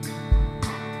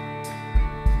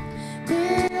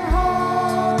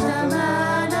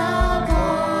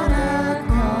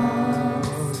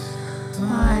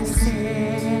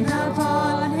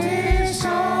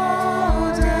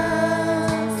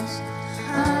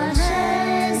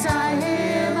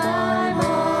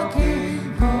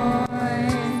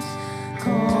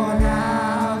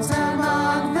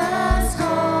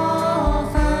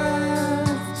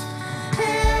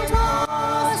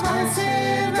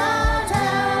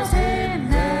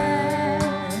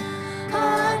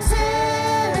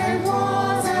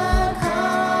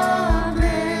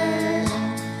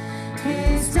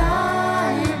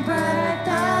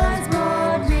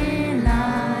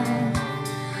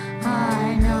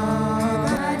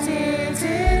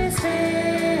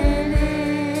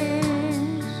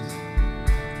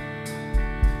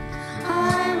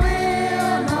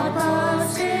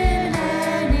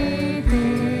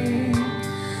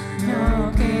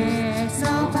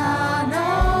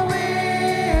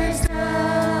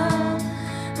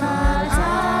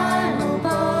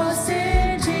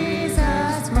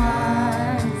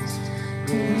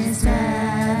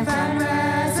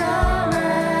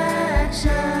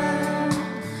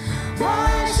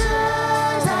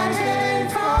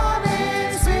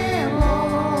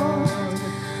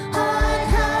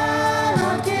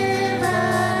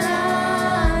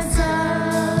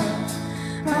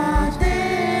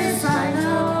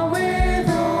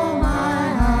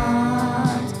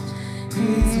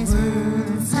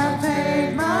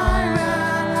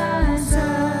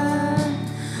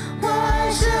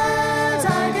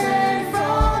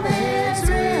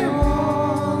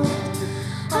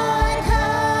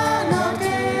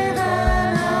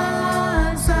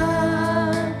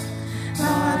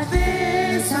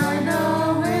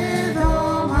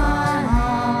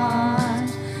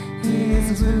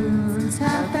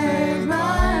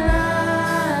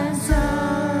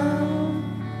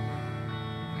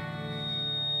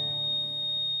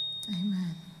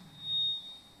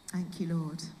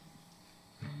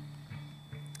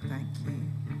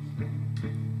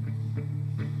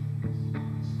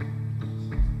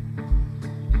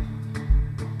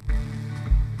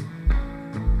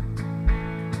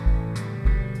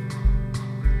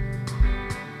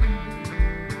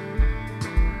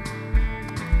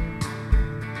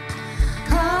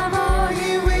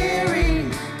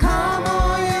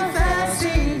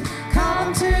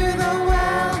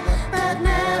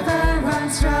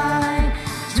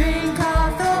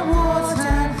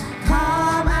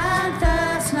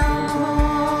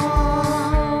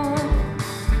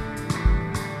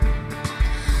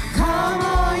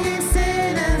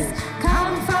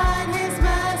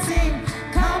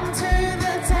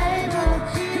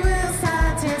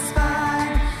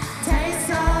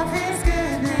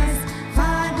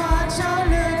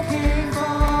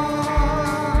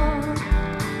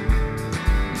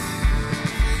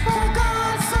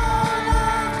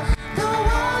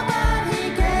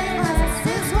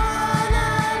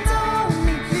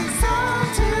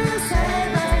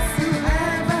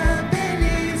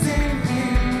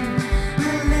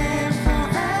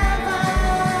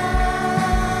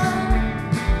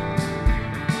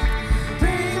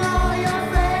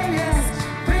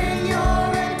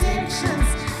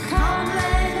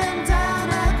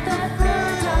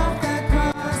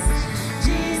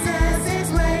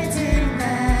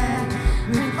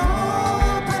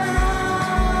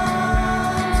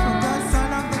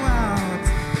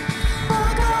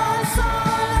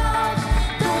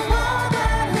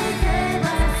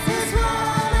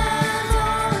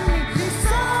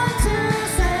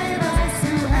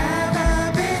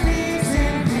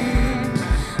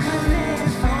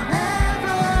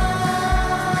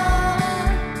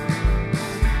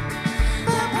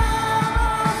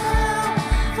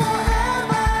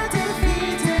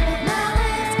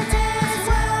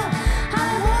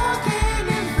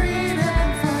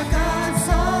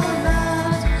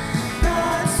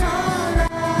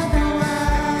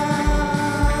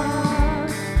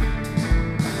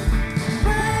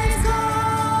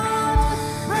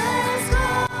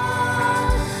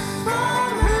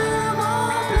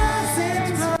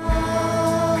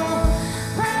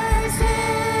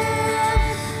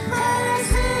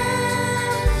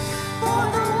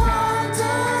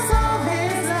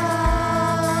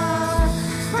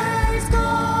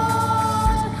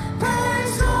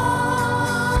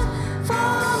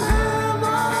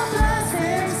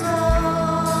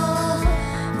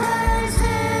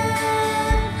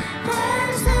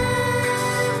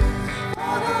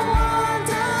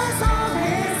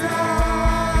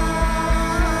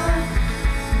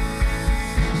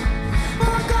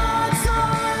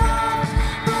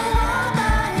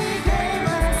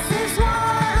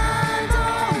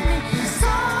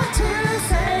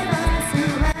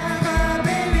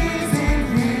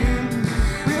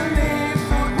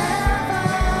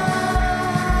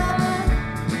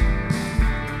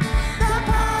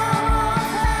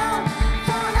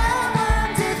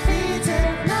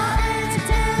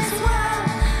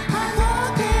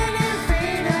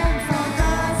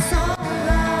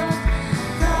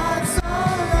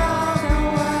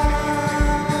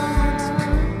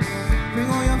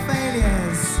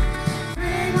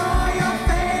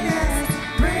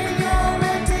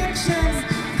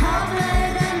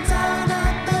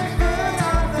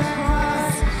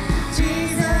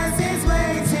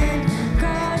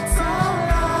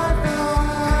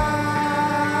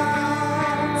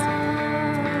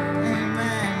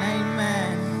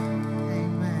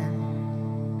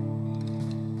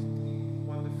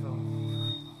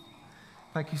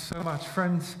 Thank you so much.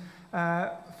 Friends,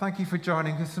 thank you for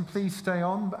joining us, and please stay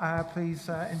on. Please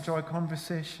enjoy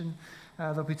conversation.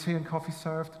 There'll be tea and coffee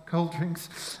served, cold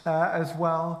drinks as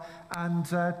well. And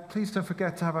please don't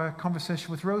forget to have a conversation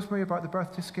with Rosemary about the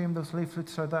birthday scheme. Those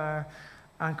leaflets are there,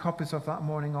 and copies of that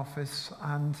morning office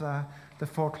and the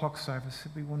 4 o'clock service.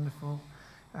 It'd be wonderful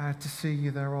to see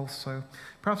you there also.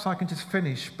 Perhaps I can just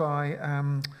finish by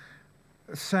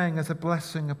saying as a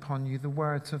blessing upon you the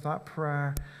words of that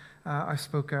prayer I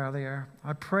spoke earlier.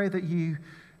 I pray that you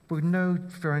would know,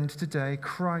 friends, today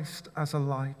Christ as a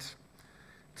light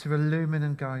to illumine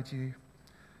and guide you.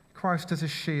 Christ as a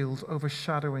shield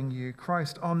overshadowing you.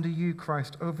 Christ under you,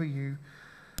 Christ over you.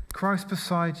 Christ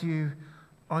beside you,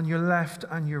 on your left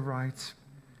and your right.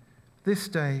 This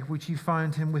day would you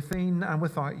find him within and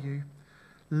without you,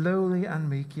 lowly and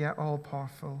meek, yet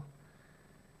all-powerful.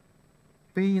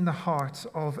 Be in the heart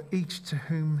of each to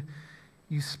whom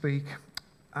you speak,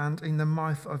 and in the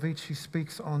mouth of each who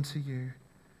speaks unto you.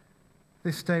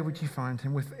 This day would you find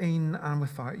him within and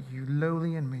without you,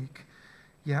 lowly and meek,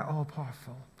 yet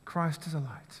all-powerful. Christ as a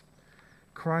light,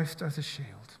 Christ as a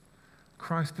shield,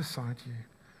 Christ beside you,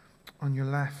 on your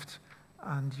left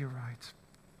and your right.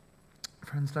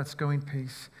 Friends, let's go in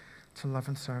peace to love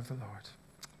and serve the Lord.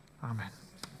 Amen.